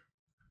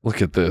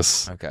 look at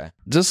this. Okay,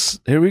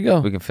 just here we go.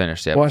 We can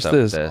finish the Watch episode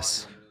this. with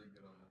this.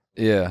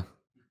 Yeah.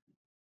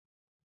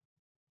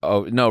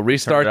 Oh no!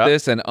 Restart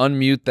this and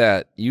unmute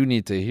that. You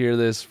need to hear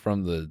this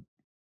from the.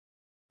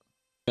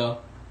 Go.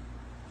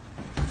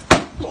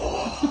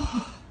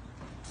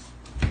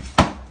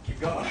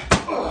 God.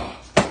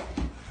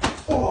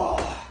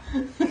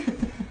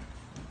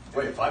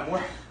 Wait, 5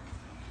 more?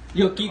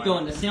 Yo, keep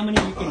going. Let's see how many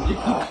you can do.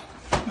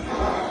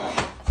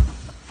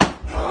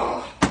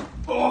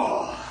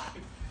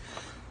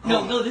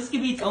 No, this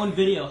could be its own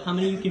video. How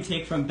many you can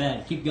take from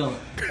bed. Keep going.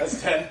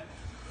 That's 10.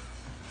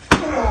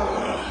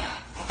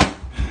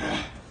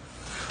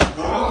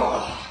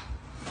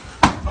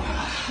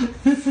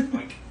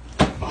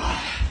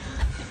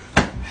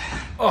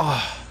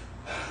 Oh.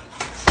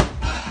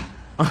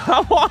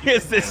 How long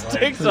is this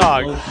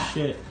TikTok? Oh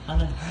shit. How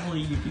the hell do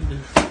you do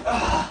this?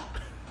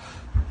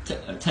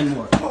 10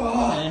 more.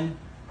 10.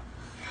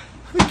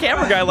 The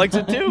camera guy likes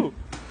it too.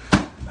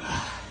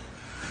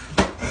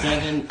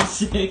 7,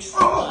 6,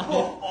 5.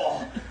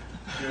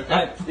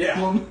 Alright,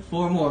 Yeah.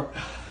 4 more.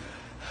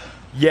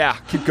 Yeah,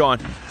 keep going.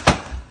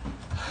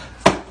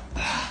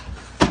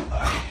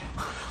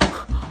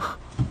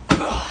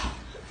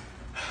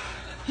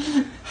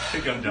 I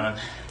think I'm done.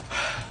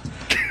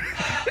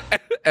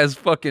 As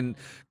fucking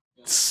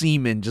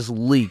semen just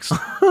leaks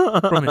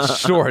from his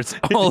shorts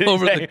all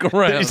over the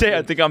ground. Did you say,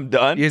 I think I'm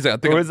done? He said, I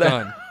think Or I'm was that-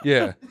 done.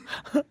 Yeah.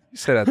 He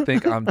said, I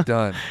think I'm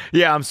done.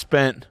 Yeah, I'm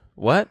spent.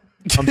 What?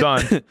 I'm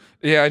done.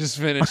 Yeah, I just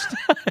finished.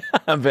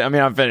 I'm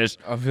finished.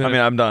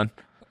 I'm done.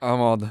 I'm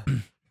all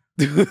done.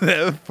 Dude,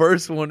 that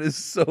first one is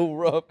so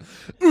rough.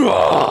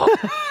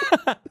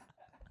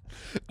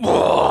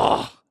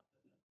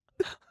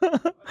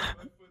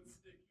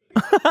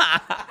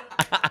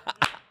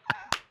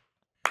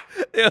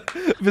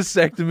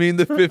 Vasectomy in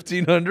the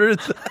 1500s.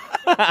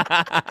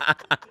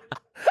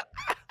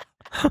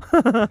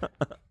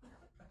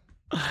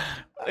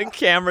 The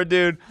camera,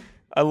 dude.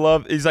 I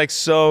love. He's like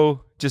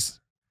so just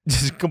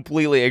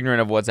completely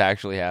ignorant of what's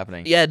actually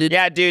happening. Yeah, dude.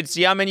 Yeah, dude.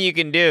 See how many you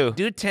can do.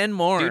 Do 10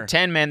 more. Do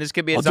 10, man. This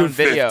could be its I'll own do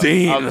video.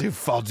 15. I'll do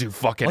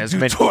fucking I'll as do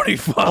many.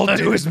 25. I'll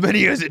do as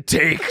many as it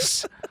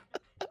takes.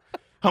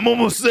 I'm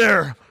almost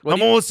there.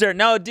 I'm almost there.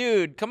 No,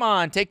 dude. Come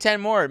on. Take 10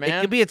 more, man.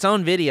 It could be its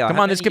own video. Come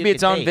How on. This many could be you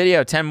its own take?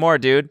 video. 10 more,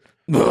 dude.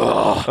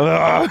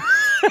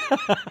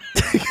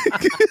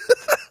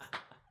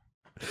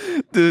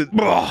 Dude,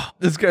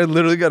 this guy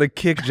literally got a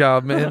kick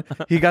job, man.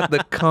 He got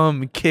the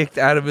cum kicked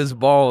out of his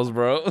balls,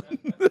 bro.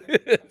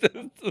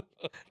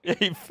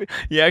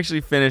 He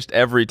actually finished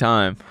every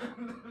time.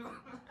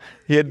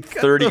 He had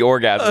 30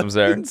 orgasms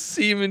there.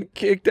 Semen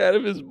kicked out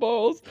of his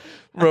balls.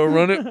 Bro,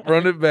 run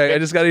it back. I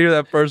just got to hear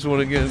that first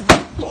one again.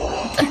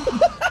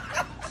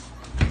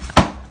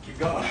 Keep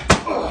going.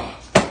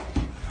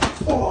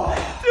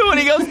 Dude, when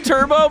he goes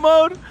turbo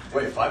mode.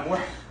 Wait, 5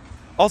 more?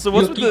 Also,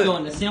 what's Yo, with keep the...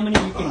 going. Let's see how many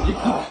you can do.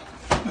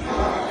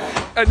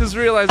 I just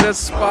realized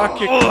that's Spock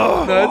kicking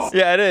nuts.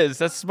 Yeah, it is.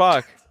 That's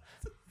Spock.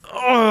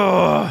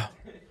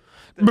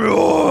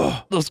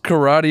 Those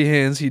karate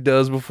hands he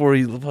does before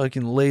he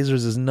fucking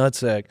lasers his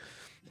nutsack.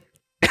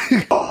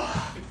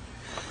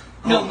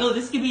 No,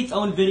 this could be its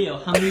own video.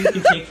 How many you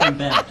can take from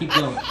bed? Keep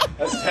going.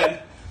 That's 10.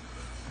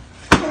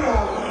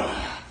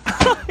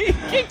 He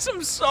kicks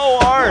him so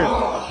hard.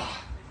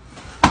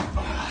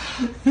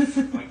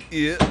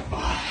 Yeah.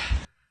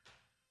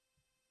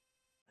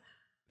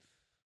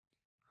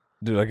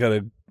 Dude, I got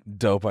a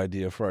dope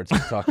idea for our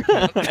TikTok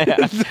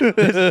account.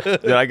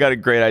 Dude, I got a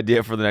great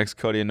idea for the next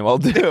Cody and Noel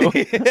do.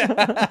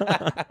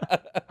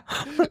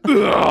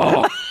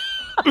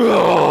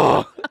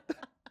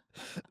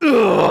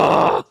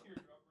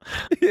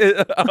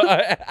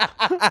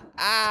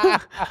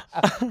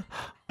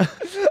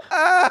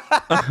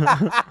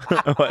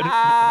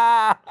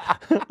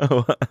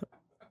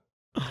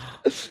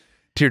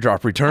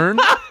 Teardrop return.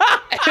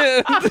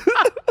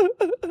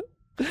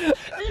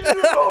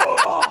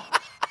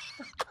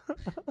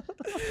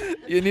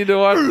 You need to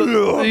watch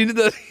the you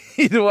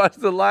need to watch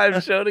the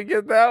live show to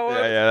get that one.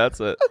 Yeah, that's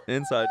it.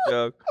 Inside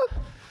joke.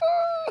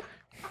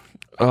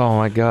 Oh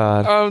my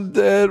god. I'm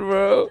dead,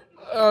 bro.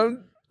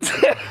 I'm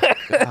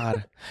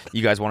God.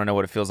 You guys want to know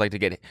what it feels like to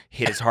get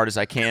hit as hard as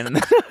I can?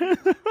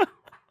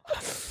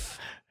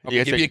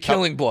 give you a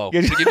killing blow.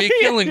 Give you a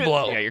killing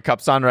blow. Yeah, your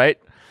cup's on, right?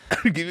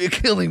 Give you a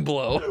killing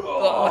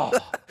blow.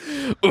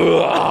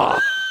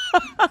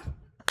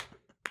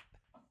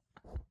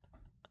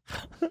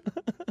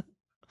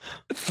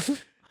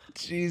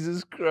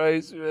 Jesus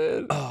Christ,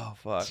 man. Oh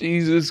fuck.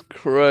 Jesus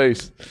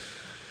Christ.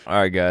 All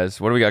right, guys.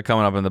 What do we got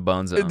coming up in the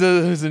bone zone? It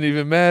doesn't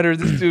even matter.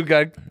 This dude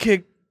got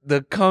kicked.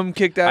 The cum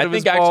kicked out I of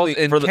his think balls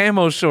actually in for the-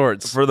 camo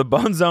shorts. For the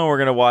bone zone, we're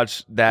gonna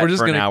watch that We're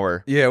just for gonna, an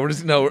hour. Yeah, we're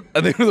just no.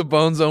 I think for the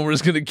bone zone, we're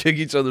just gonna kick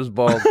each other's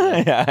balls.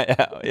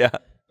 yeah.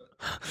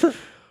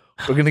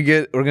 We're gonna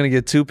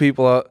get two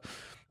people out.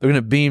 They're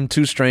gonna beam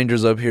two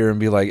strangers up here and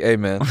be like, "Hey,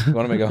 man, you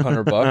want to make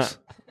 $100?"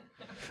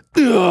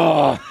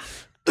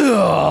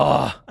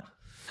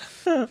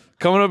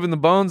 Coming up in the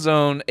bone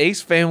zone,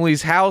 Ace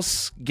family's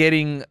house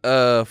getting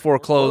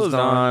foreclosed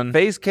on.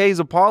 Face K's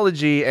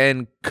apology,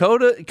 and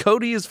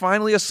Cody is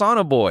finally a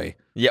sauna boy.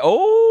 Yeah.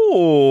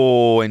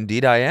 Oh,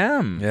 indeed I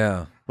am.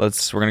 Yeah. We're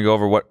gonna go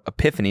over what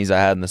epiphanies I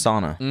had in the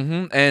sauna.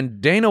 Mm-hmm.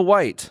 And Dana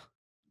White.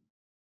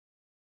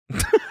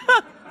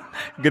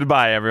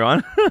 Goodbye,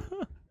 everyone.